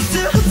 돌이킬 수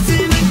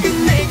없으면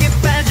끝내게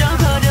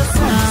빠져버렸어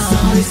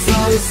Sorry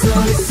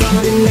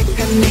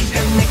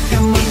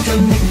내가 먼저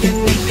내게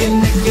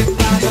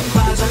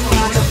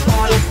빠져버려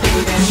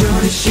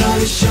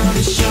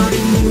Shorty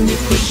눈이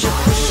부셔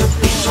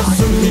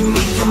숨이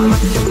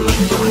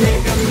막혀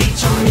내가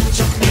미쳐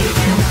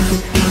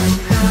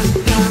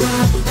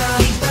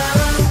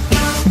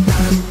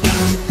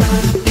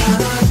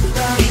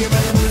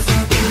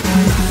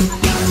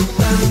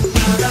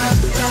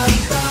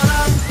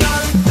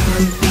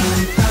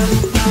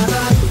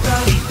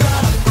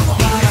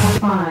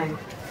Five,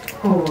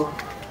 4,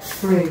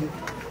 3,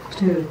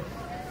 2,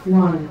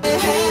 1.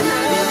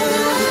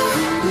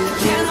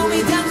 Can't hold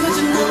me down 'cause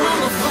you know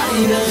I'm a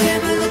fighter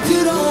해발로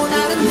들어온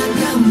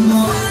아름다운 너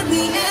At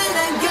the end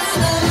I'm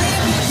gonna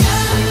leave you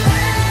down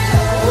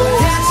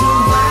That's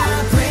why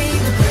I bring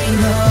the pain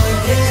on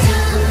yeah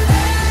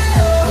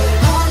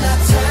All the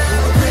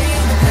time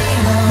bring the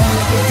pain on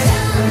yeah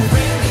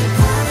Bring me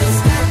promise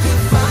that you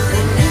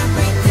falling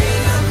every day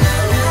I'm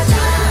not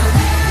time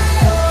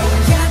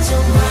That's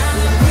why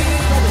I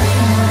bring the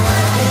pain on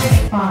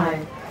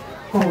 5,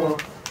 4,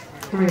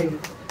 3,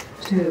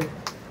 2,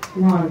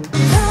 1.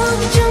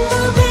 정도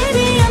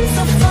baby I'm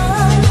so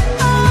fun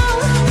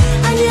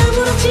아니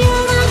아무렇지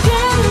않아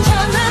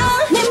괜찮아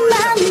내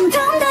맘은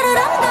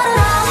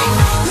덩다라랑다라랑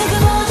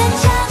누구보다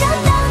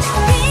차가웠던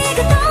네가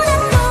떠난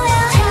거야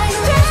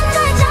자유로운 걸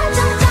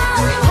점점점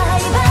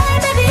Bye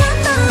baby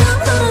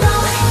별로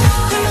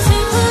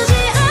슬프지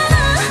않아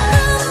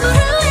눈물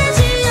흘리지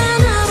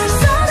않아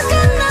벌써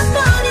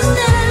끝나버린 내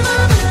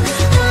맘은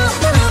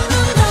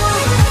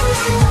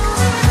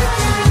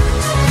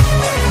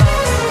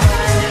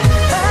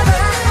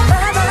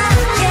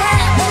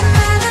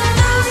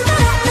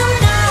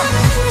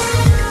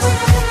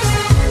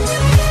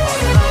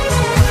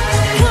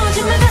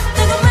거짓말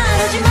같다고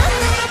말하지마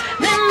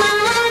내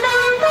맘을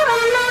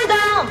덩덩덩덩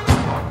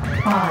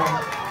 5,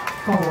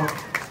 4,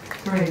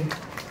 3,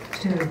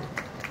 2,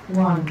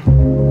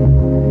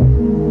 1.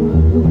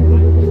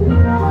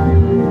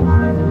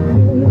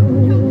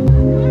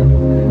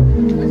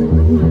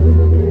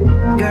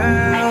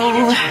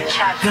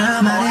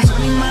 Girl 말해줘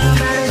네 마음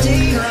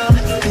바르지고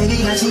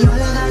Baby 같이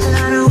올라가자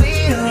하루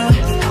위로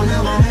All I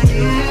wanna do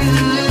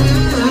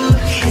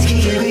is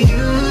kick it with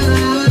you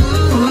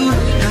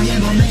너의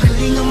몸에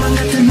그린 것만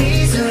같은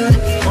미소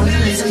오늘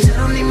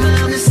일상처럼 네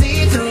마음을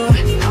see through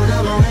All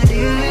I wanna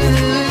do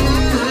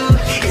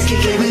is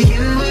kick it with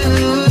you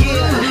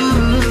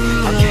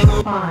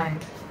 5,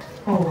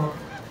 4,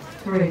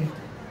 3,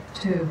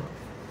 2,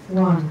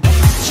 1.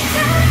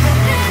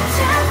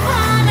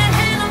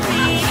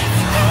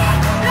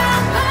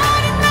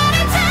 잃어버린 나를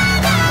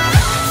찾아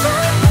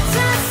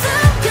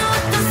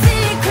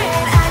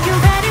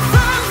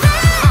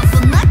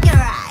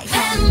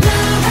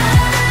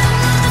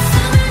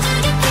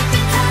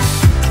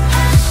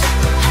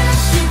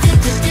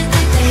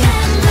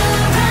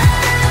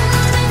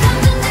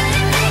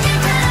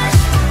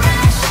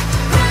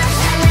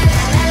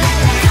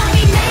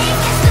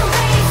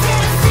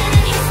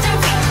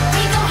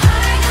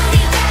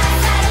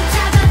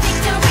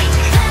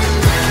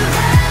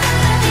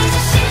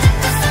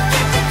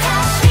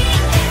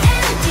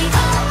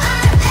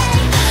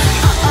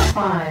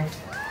 5,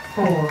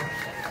 4,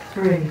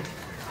 3,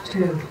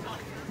 2,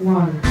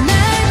 1.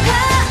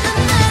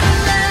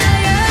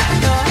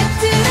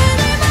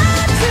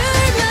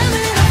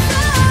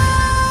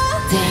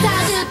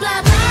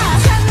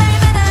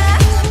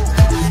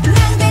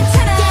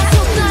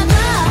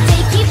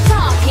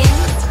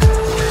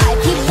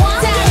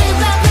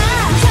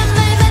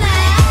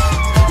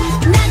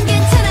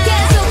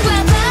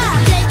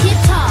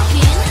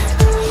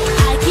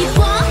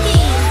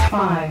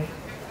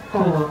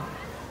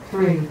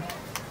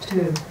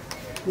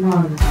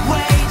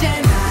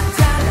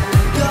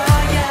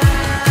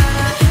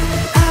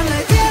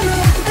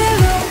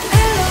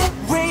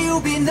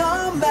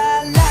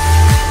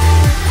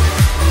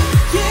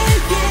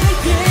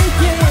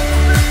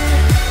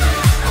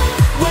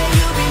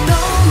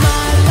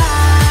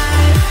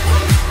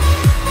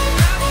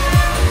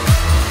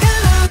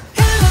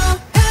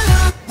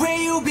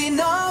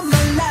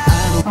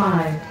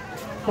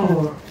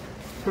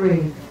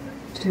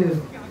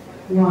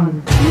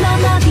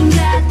 넌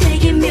어딘가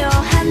되게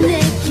묘한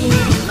느낌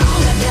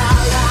뭔가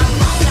달라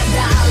뭔가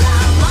달라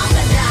뭔가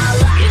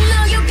달라 You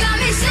know you got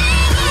me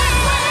singing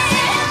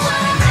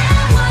What a man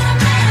what a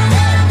man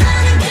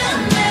너라는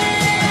good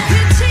man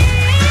그치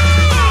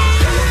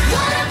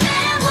What a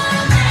man what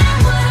a man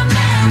what a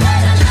man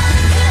너라는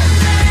good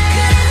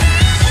man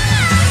What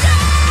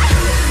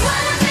a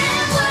man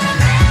what a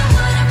man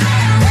what a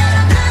man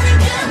너라는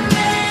good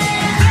man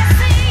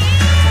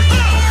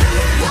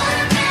What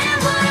a man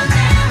what a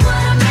man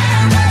what a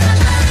man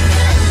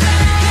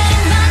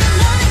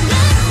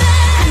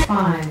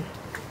 5,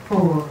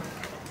 4,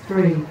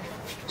 3,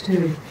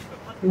 2,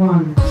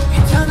 1.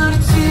 터널이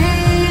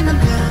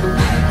지나면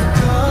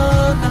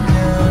떠나면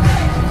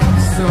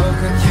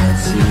속은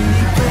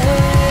켜지게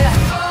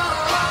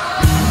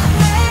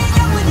내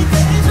영원히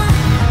되줘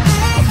내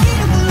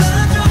이름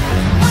불러줘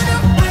Run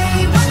away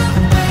run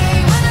away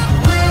run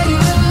away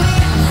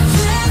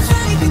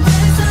천천히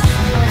그대서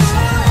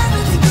하루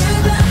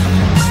together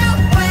Run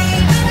away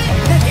baby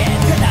내게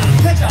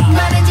대답해줘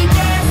말해줄게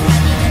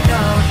아니면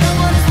no Don't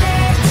wanna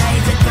stay 자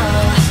이제 go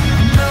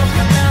너가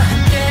나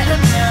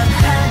함께라면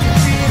하늘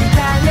위로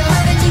달려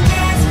말해줄게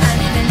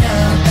아니면 no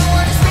Don't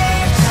wanna stay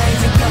자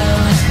이제 go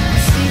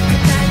시간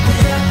날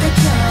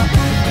데려가줘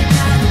우리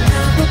가는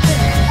방법에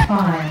 5,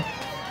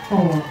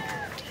 4,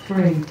 3,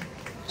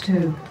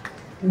 2,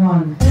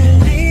 1.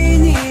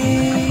 들리니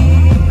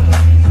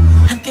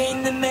함께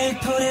있는 매일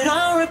put it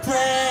on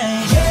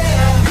replay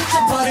Yeah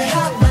미쳐버릴 핫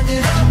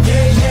만들어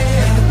Yeah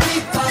yeah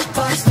Beat pop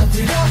box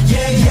터뜨려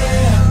Yeah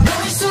yeah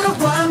너일수록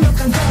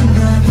완벽한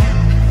공간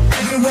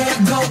Everywhere I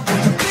go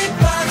with the beat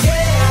box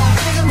Yeah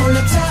지금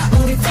올라타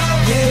우리 flow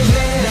Yeah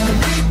yeah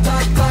Beat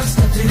pop box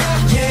터뜨려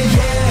Yeah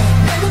yeah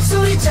내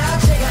목소리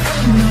자체가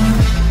음악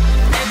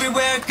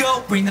Everywhere I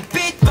go bring the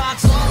beat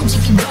box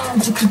chicken boom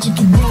chicken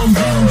chicken boom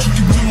boom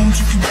chicken boom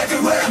chicken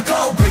Everywhere I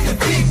go bring the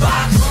beat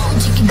box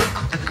chicken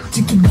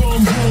chicken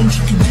boom boom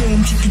chicken boom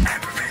chicken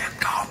Everywhere I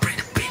go bring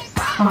the beat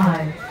box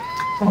 5,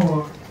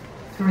 4,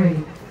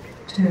 3,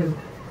 2,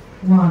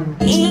 1.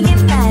 이게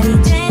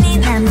말이 되니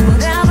난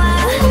물어봐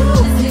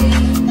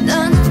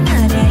너는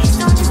말해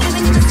Don't just give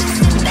it to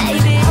me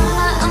baby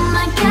Oh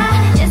my god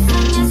Yes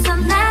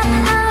I'm not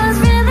I was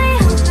really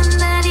hoping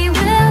that he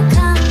will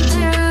come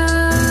through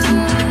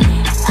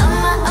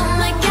Oh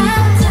my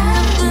god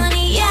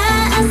너뿐이야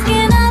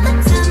Asking all the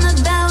time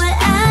about what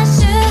I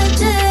should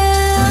do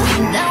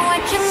No I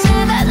can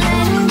never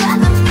let him go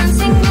너만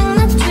생각나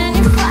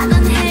 24넌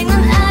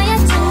행운아야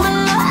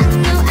정말로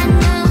I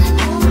know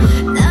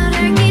너를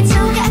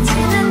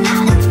기초같이는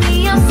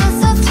나음이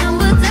없어서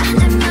전부 다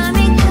내 맘이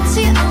끝이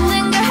없는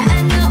걸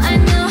I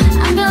know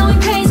I'm going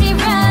crazy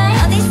right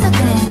어디서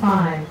그래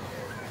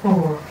 5,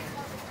 4,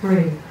 3,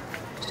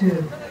 2,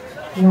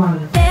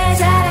 1. 내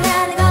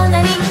사랑하는 건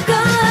아니고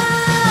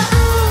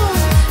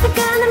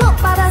약간은 못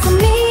받아서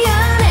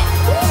미안해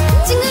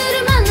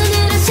친구를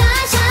만나느라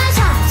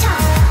샤샤샤샤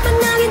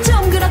만나긴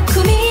좀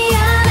그렇고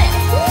미안해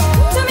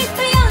좀 이따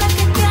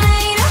연락할까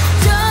이래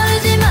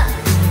저러지마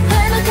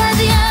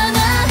할만하지 않아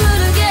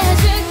부르게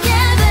해줄게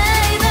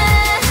baby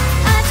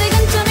아직은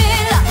좀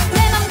일러 내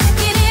맘 듣긴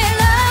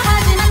일러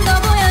하지만 더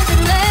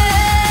보여줄래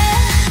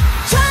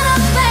Turn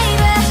up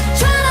baby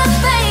Turn up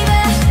baby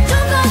좀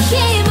더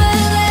힘을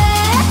내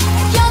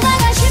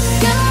연하가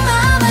쉽게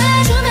마음을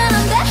주면 안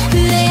돼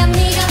그래야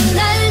네가 날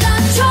더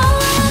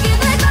좋아하게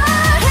될걸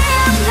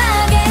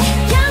태연하게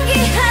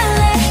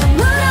연기할래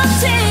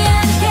아무렇지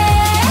않게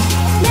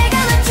내가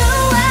널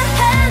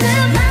좋아하는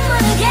맘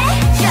모르게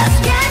Just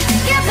get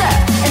together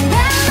and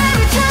then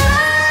maybe turn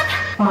up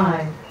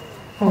 5,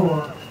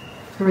 4,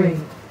 3,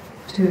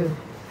 2,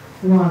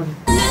 1.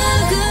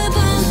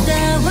 누구보다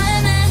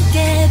환하게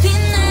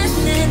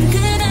빛나는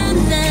그런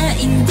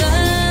나인걸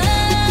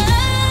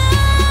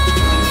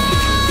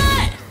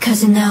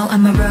Cause you know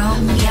I'm a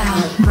royal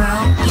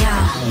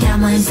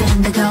diamonds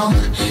in the gold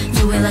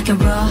Do it like a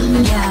royal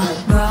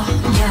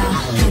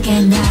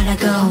그게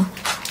나라고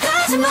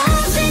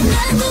거짓말없이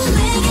나도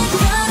내게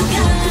걸어가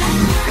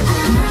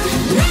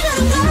내가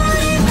너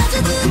머리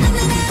맞춰도 난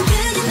그게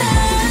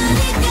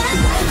나니까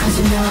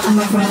I'm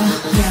a pro,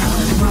 yo.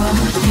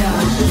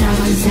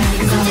 당황한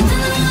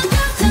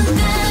사이로.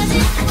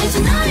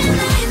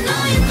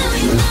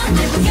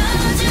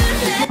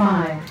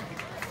 Five,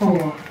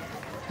 four,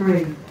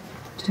 three,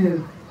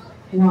 two,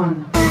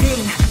 one.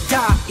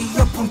 다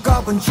이어폰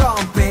꺼본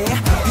좀비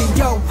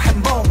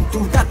비교한 몸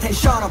다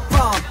텐션을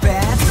펌핑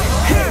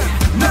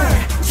힘을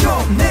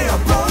좀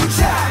내어보자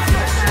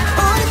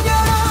우린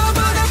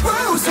여러분의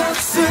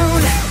보석순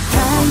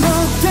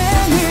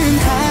반복되는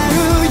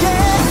하루에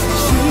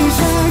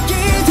시작이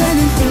되는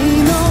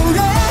이 노래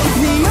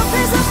네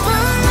옆에서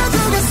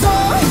불러주겠어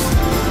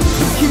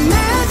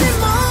힘내지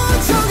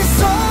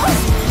못하겠어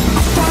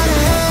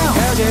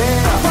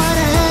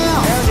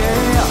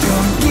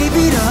Don't give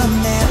it up,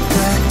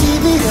 never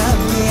give it up,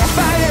 yeah.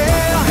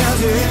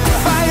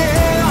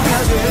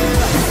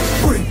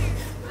 우리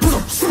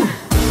무섭지.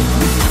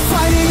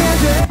 Fighting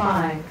as it. 5,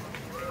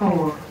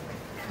 4,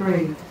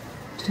 3,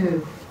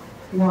 2,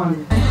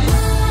 1.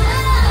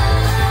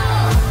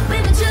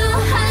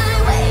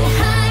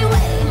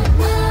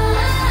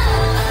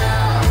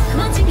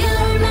 멋진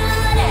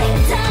결말에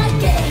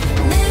닿게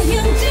내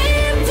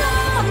형집도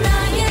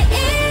나의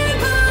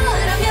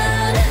일부라면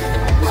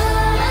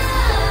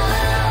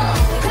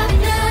겁이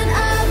난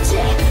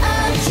object.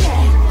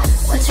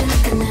 What you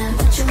looking at?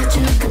 What you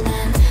looking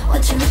at?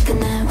 What you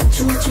looking at? What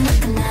you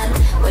looking at?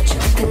 What you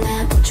looking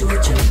at? What you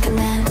looking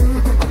at?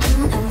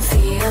 I'm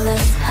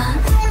fearless.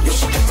 You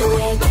should get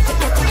away,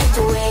 get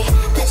away.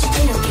 다치지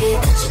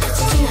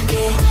않게.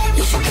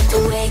 You should get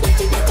away,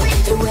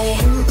 get away.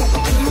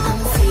 I'm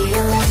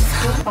fearless.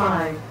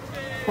 5,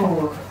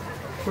 4,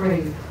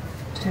 3,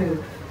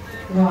 2,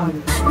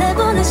 1. 날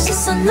보는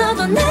시선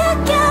너도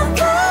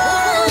느껴봐.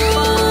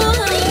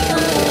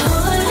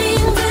 홀린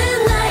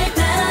듯날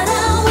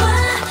따라와.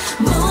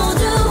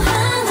 모두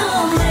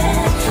한올해.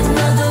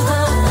 너도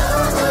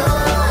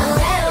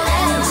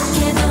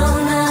어떻게도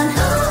난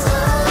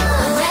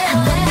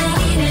한번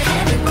내기를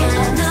해볼까.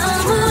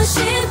 너무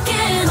쉽게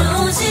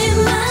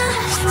놓지마.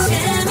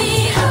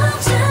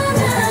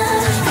 재미없잖아.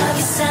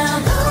 거기서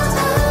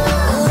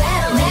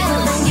내가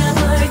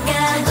당겨볼까.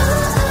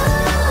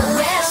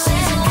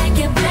 시작할게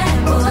bad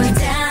boy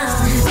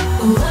down.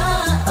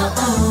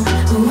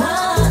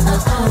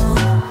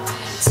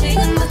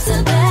 지금부터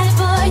bad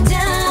boy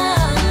down.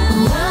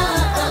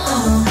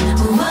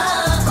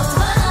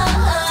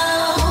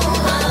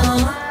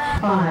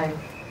 5,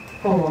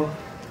 4,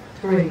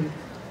 3,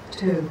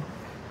 2,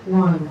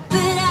 1. But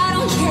I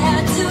don't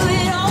care, do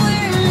it over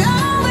and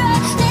over.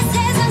 내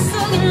세상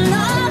속에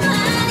너만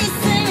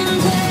있으면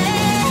돼.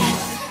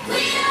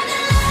 We are the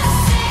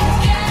lovesick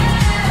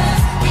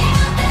girls. 네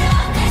맘대로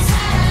내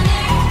사랑을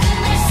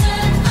끝낼 순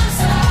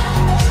없어.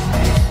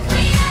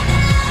 We are the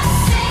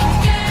lovesick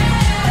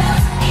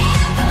girls.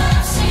 이어폰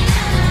없이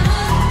난 아무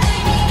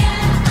의미가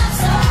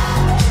없어.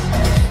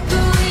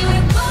 But we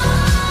were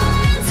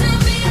born to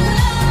be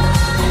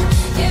alone.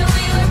 Yeah,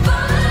 we were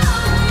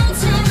born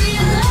to be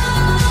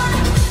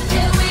alone.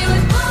 Yeah, we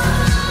were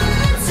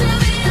born to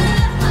be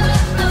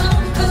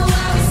alone. But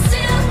why we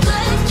still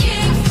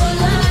looking for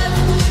love?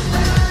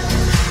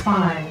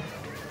 5,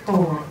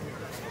 4,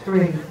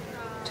 3,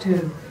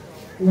 2,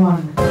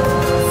 1.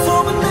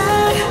 소문난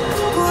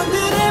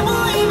꽃들의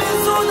모임에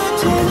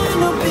쏟아지는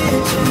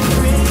눈빛은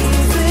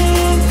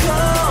freezing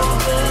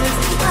cold.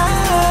 I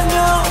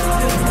know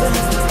you're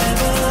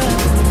forever.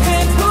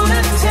 해보는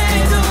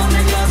채도 난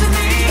여전히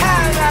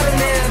하나를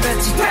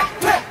내뱉지.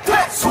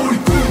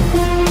 소리꾼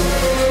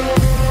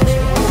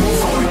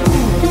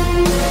소리꾼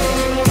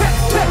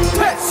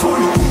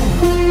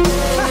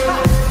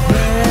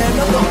Man,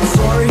 I'm not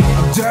sorry,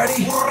 I'm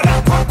dirty.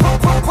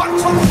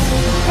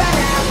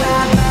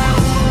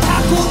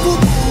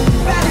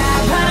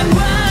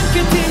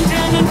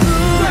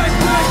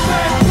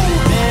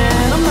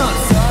 Man, I'm not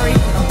sorry,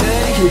 I'm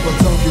dirty. Keep on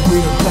talking, we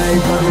don't play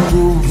by the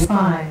rules.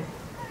 5,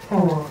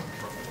 4,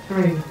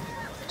 3,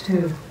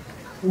 2,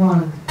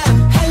 1.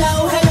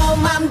 Hello, hello,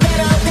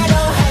 맘대로 대로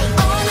해.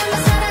 오늘만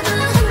살아도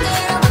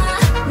흔들어봐.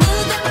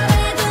 누가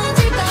말해도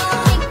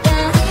즐거우니까.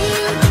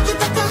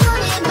 티키타카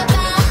honey baba.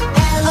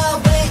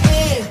 LOVE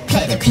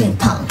Play the ping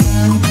pong.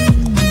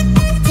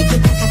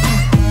 티키타카타.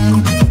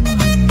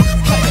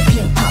 Play the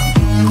ping pong.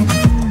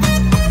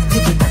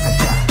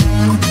 티키타카타.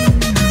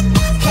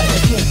 Play the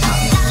ping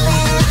pong.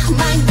 Darling,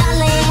 my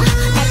darling.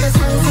 나도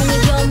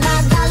상상해줘, my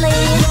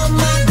darling. You're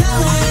my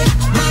darling,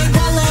 my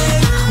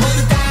darling. 모두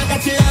다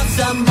같이 love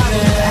somebody.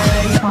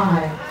 5,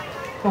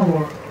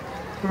 4,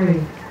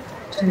 3,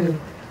 2,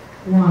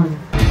 1.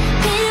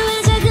 필요해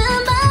작은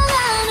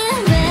바라는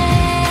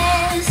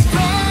best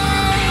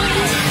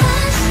friends.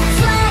 Hush,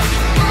 fly,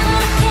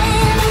 아무렇게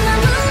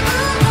너무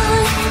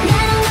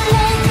나랑 갈래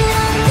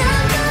그런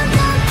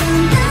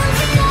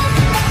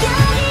깜깜깜깜깜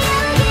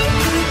여기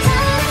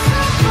붙어있어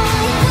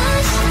boy.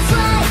 Hush,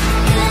 fly,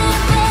 그래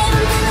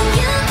baby 나는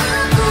you.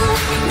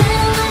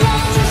 나랑 갈래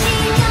조심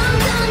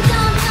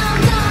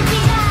깜깜깜깜깜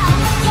비가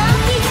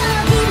여기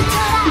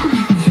붙어라.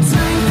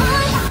 Sorry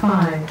boy.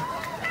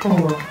 5,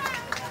 4,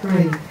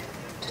 3,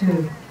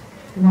 2,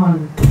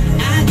 1.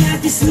 I got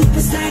this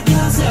superstar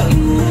girl, so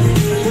you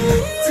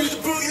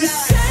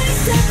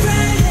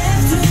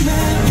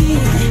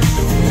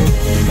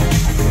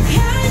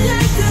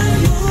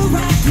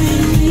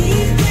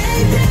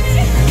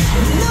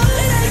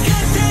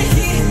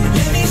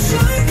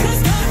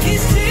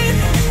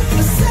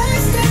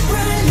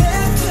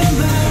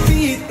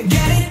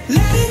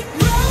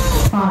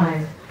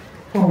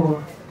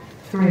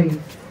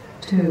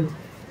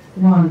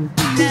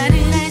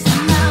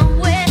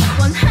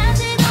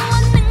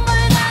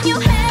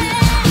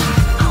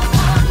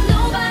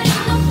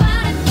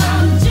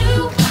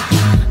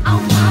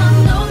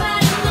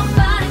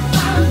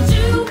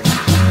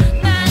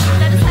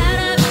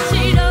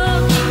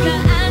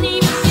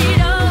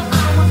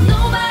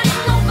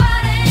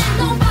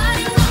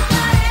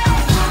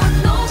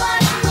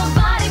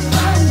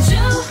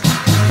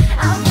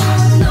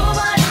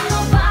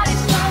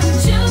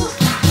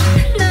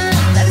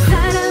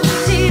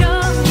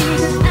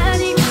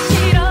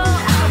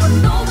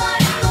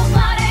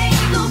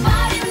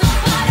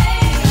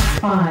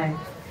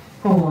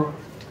 4,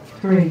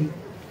 3, 2,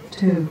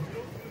 1.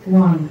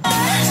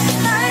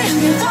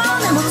 나에게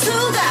원한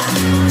모두가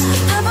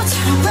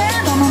바보처럼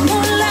왜 너만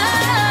몰라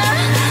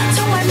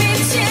정말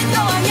미친 거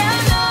아냐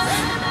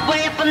넌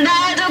왜 예쁜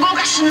날 두고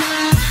가시나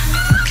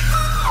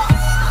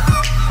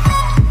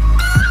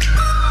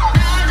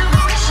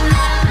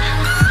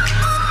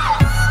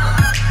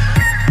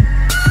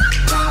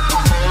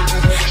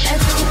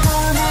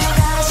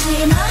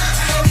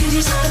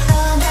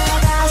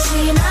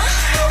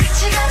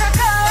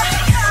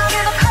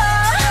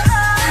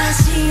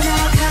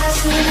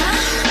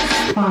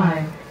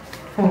Five,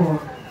 four,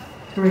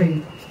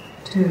 three,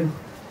 two,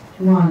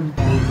 one.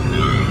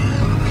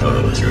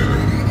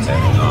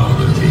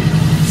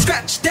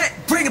 Scratch that,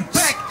 bring it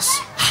back.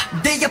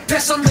 내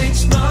옆에서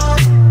내지 너.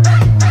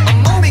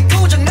 몸이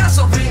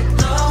고장나서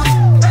휘둘러.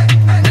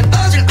 난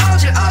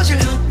어질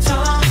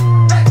흩어.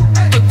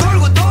 또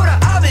돌고 돌아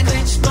I've been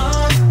내지 너.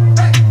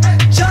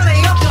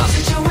 전에 없던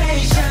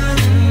situation.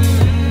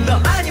 너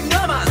아님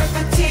너만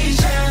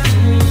repetition.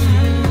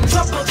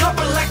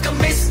 Trouble like a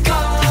missed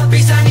call.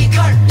 비상이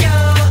걸려.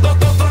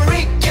 for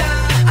it,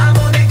 yeah. I'm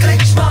on that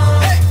glitch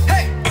mode.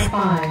 Hey.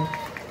 5,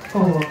 4,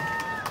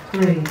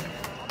 3,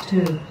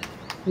 2,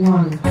 1.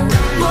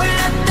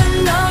 몰랐던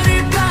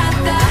너를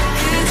봤다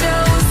그저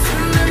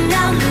웃으면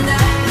난다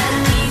난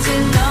이제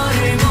너를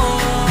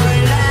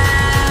몰라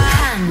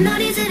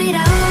널 잊으리라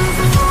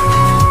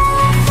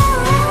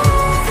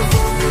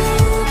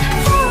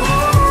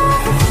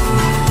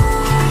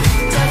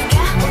저리가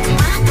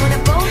오지마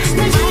돌아보지 널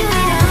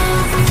지우리라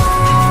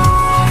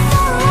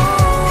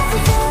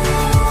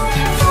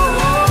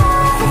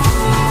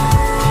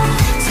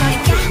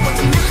저리가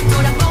오지마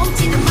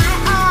돌아보지는 마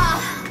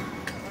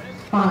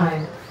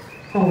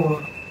 5, 4,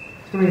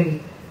 3,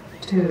 2,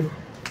 1.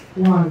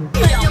 한만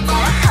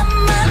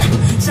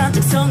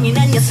선택성이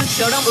난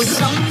여수처럼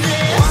우성대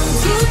 1,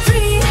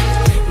 2,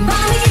 3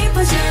 밤이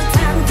깊어져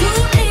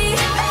단둘이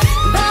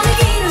밤이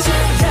길어져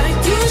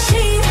 12시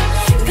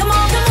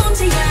뭐가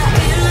문제야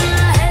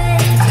일라해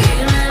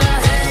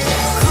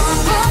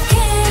콤보긴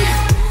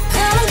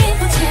밤은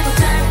깊어지고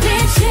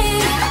달빛이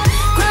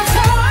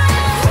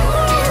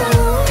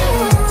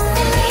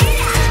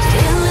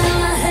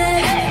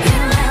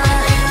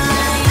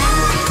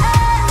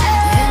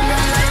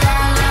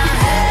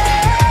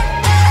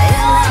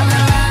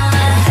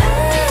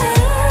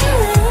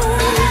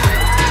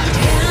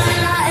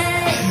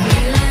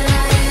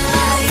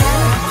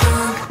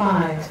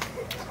Five,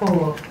 4,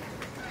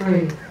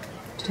 3,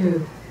 2,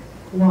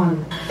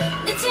 1.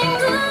 내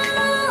친구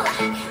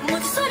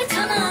모두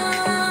소리처럼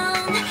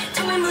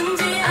정말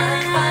문제야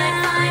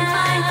fine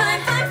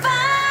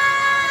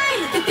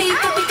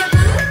삐까삐까부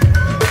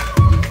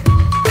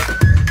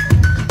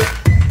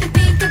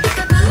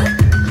삐까삐까부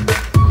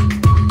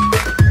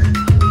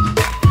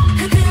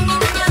흐느끼는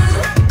여우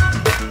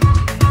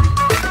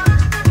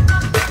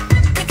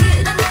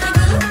그런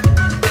거라고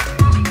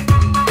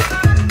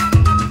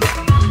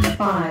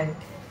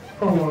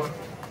 5,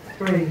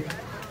 4, 3,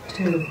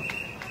 2,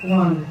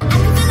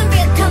 1.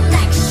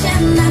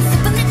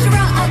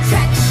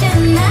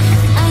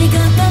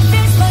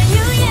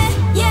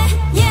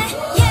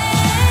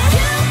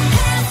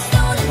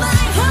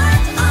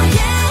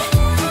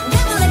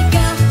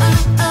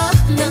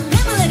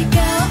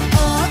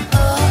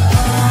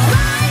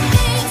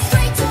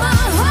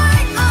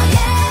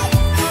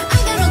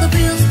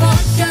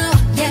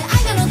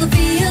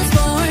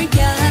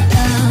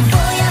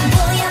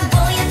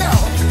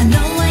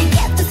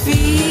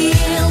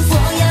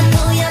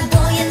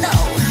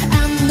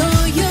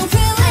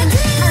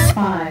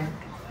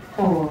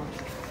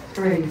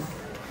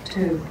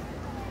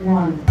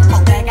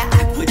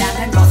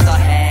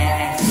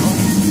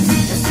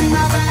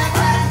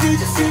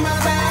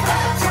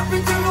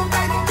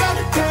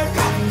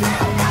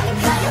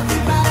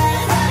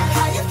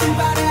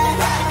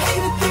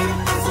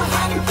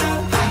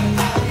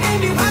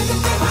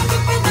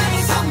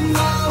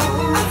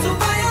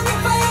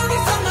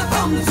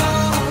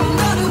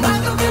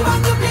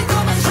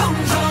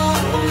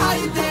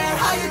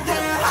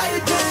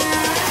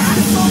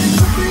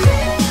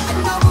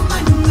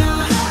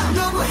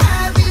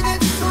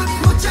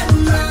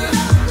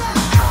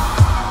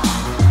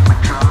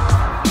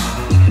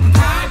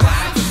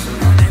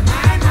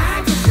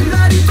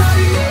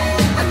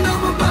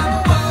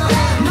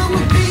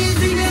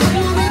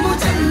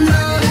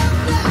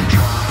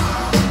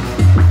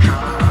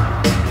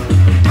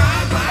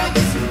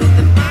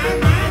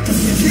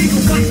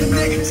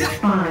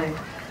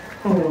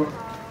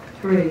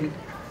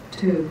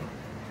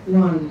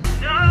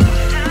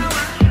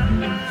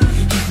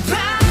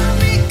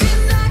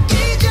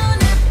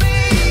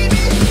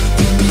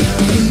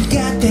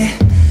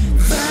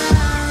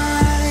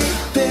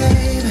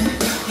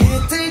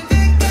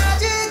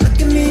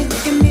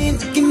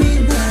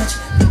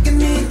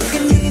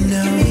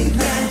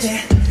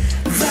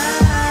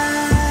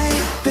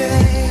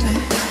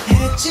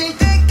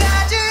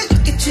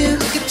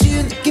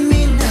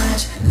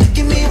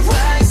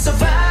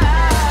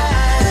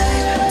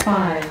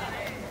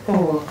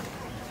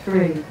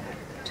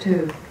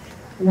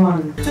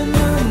 두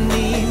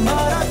눈이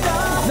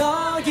멀었던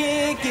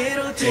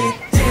너에게로 찍찍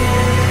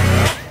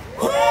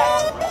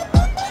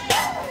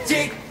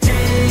찍찍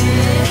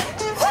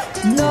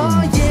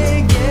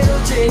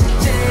너에게로 찍찍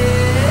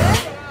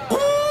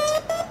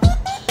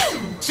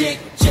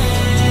찍찍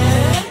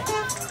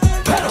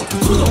바로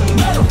구독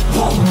바로 홈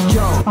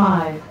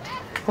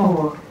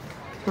 5,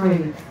 4, 3,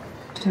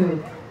 2,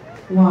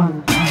 1.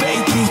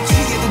 Baby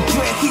지금 돼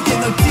이제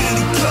널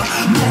들이켜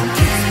넌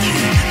risky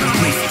넌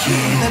risky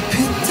나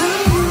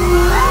핀다고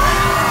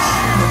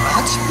내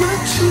마지막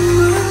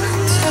춤을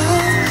다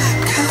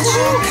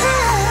가져가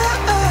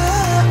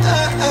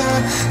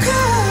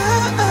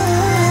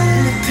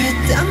내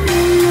핏땀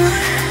눈물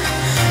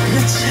내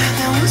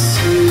차가운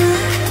숨을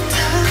다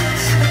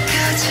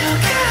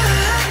가져가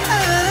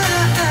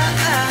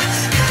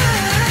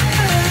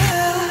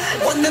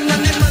원해 난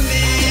내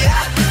맘이야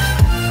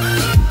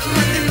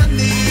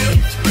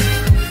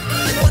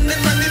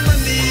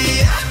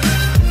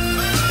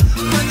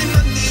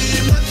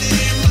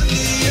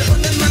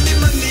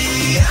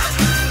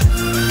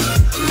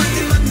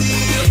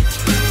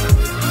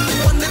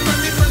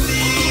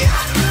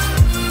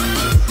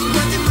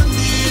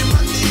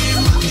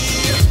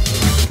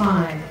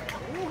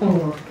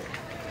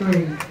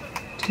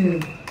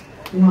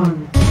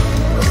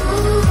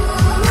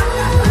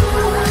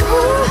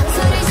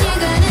소리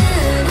시간은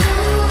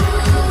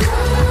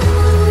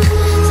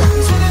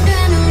상처가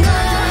되는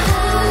거야.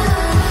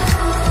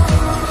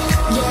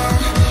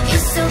 Yeah,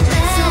 it's so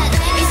bad,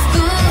 it's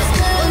good.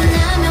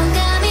 원하면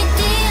감이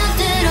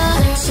뛰어들어.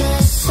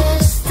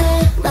 Sister,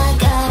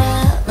 like I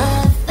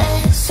love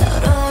it.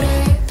 서로를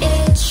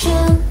비춘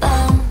밤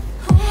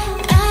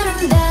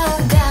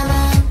아름다운 까만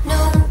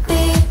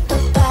눈빛 또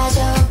빠져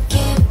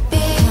깊이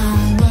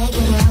넌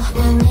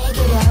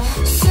내게려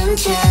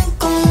숨찬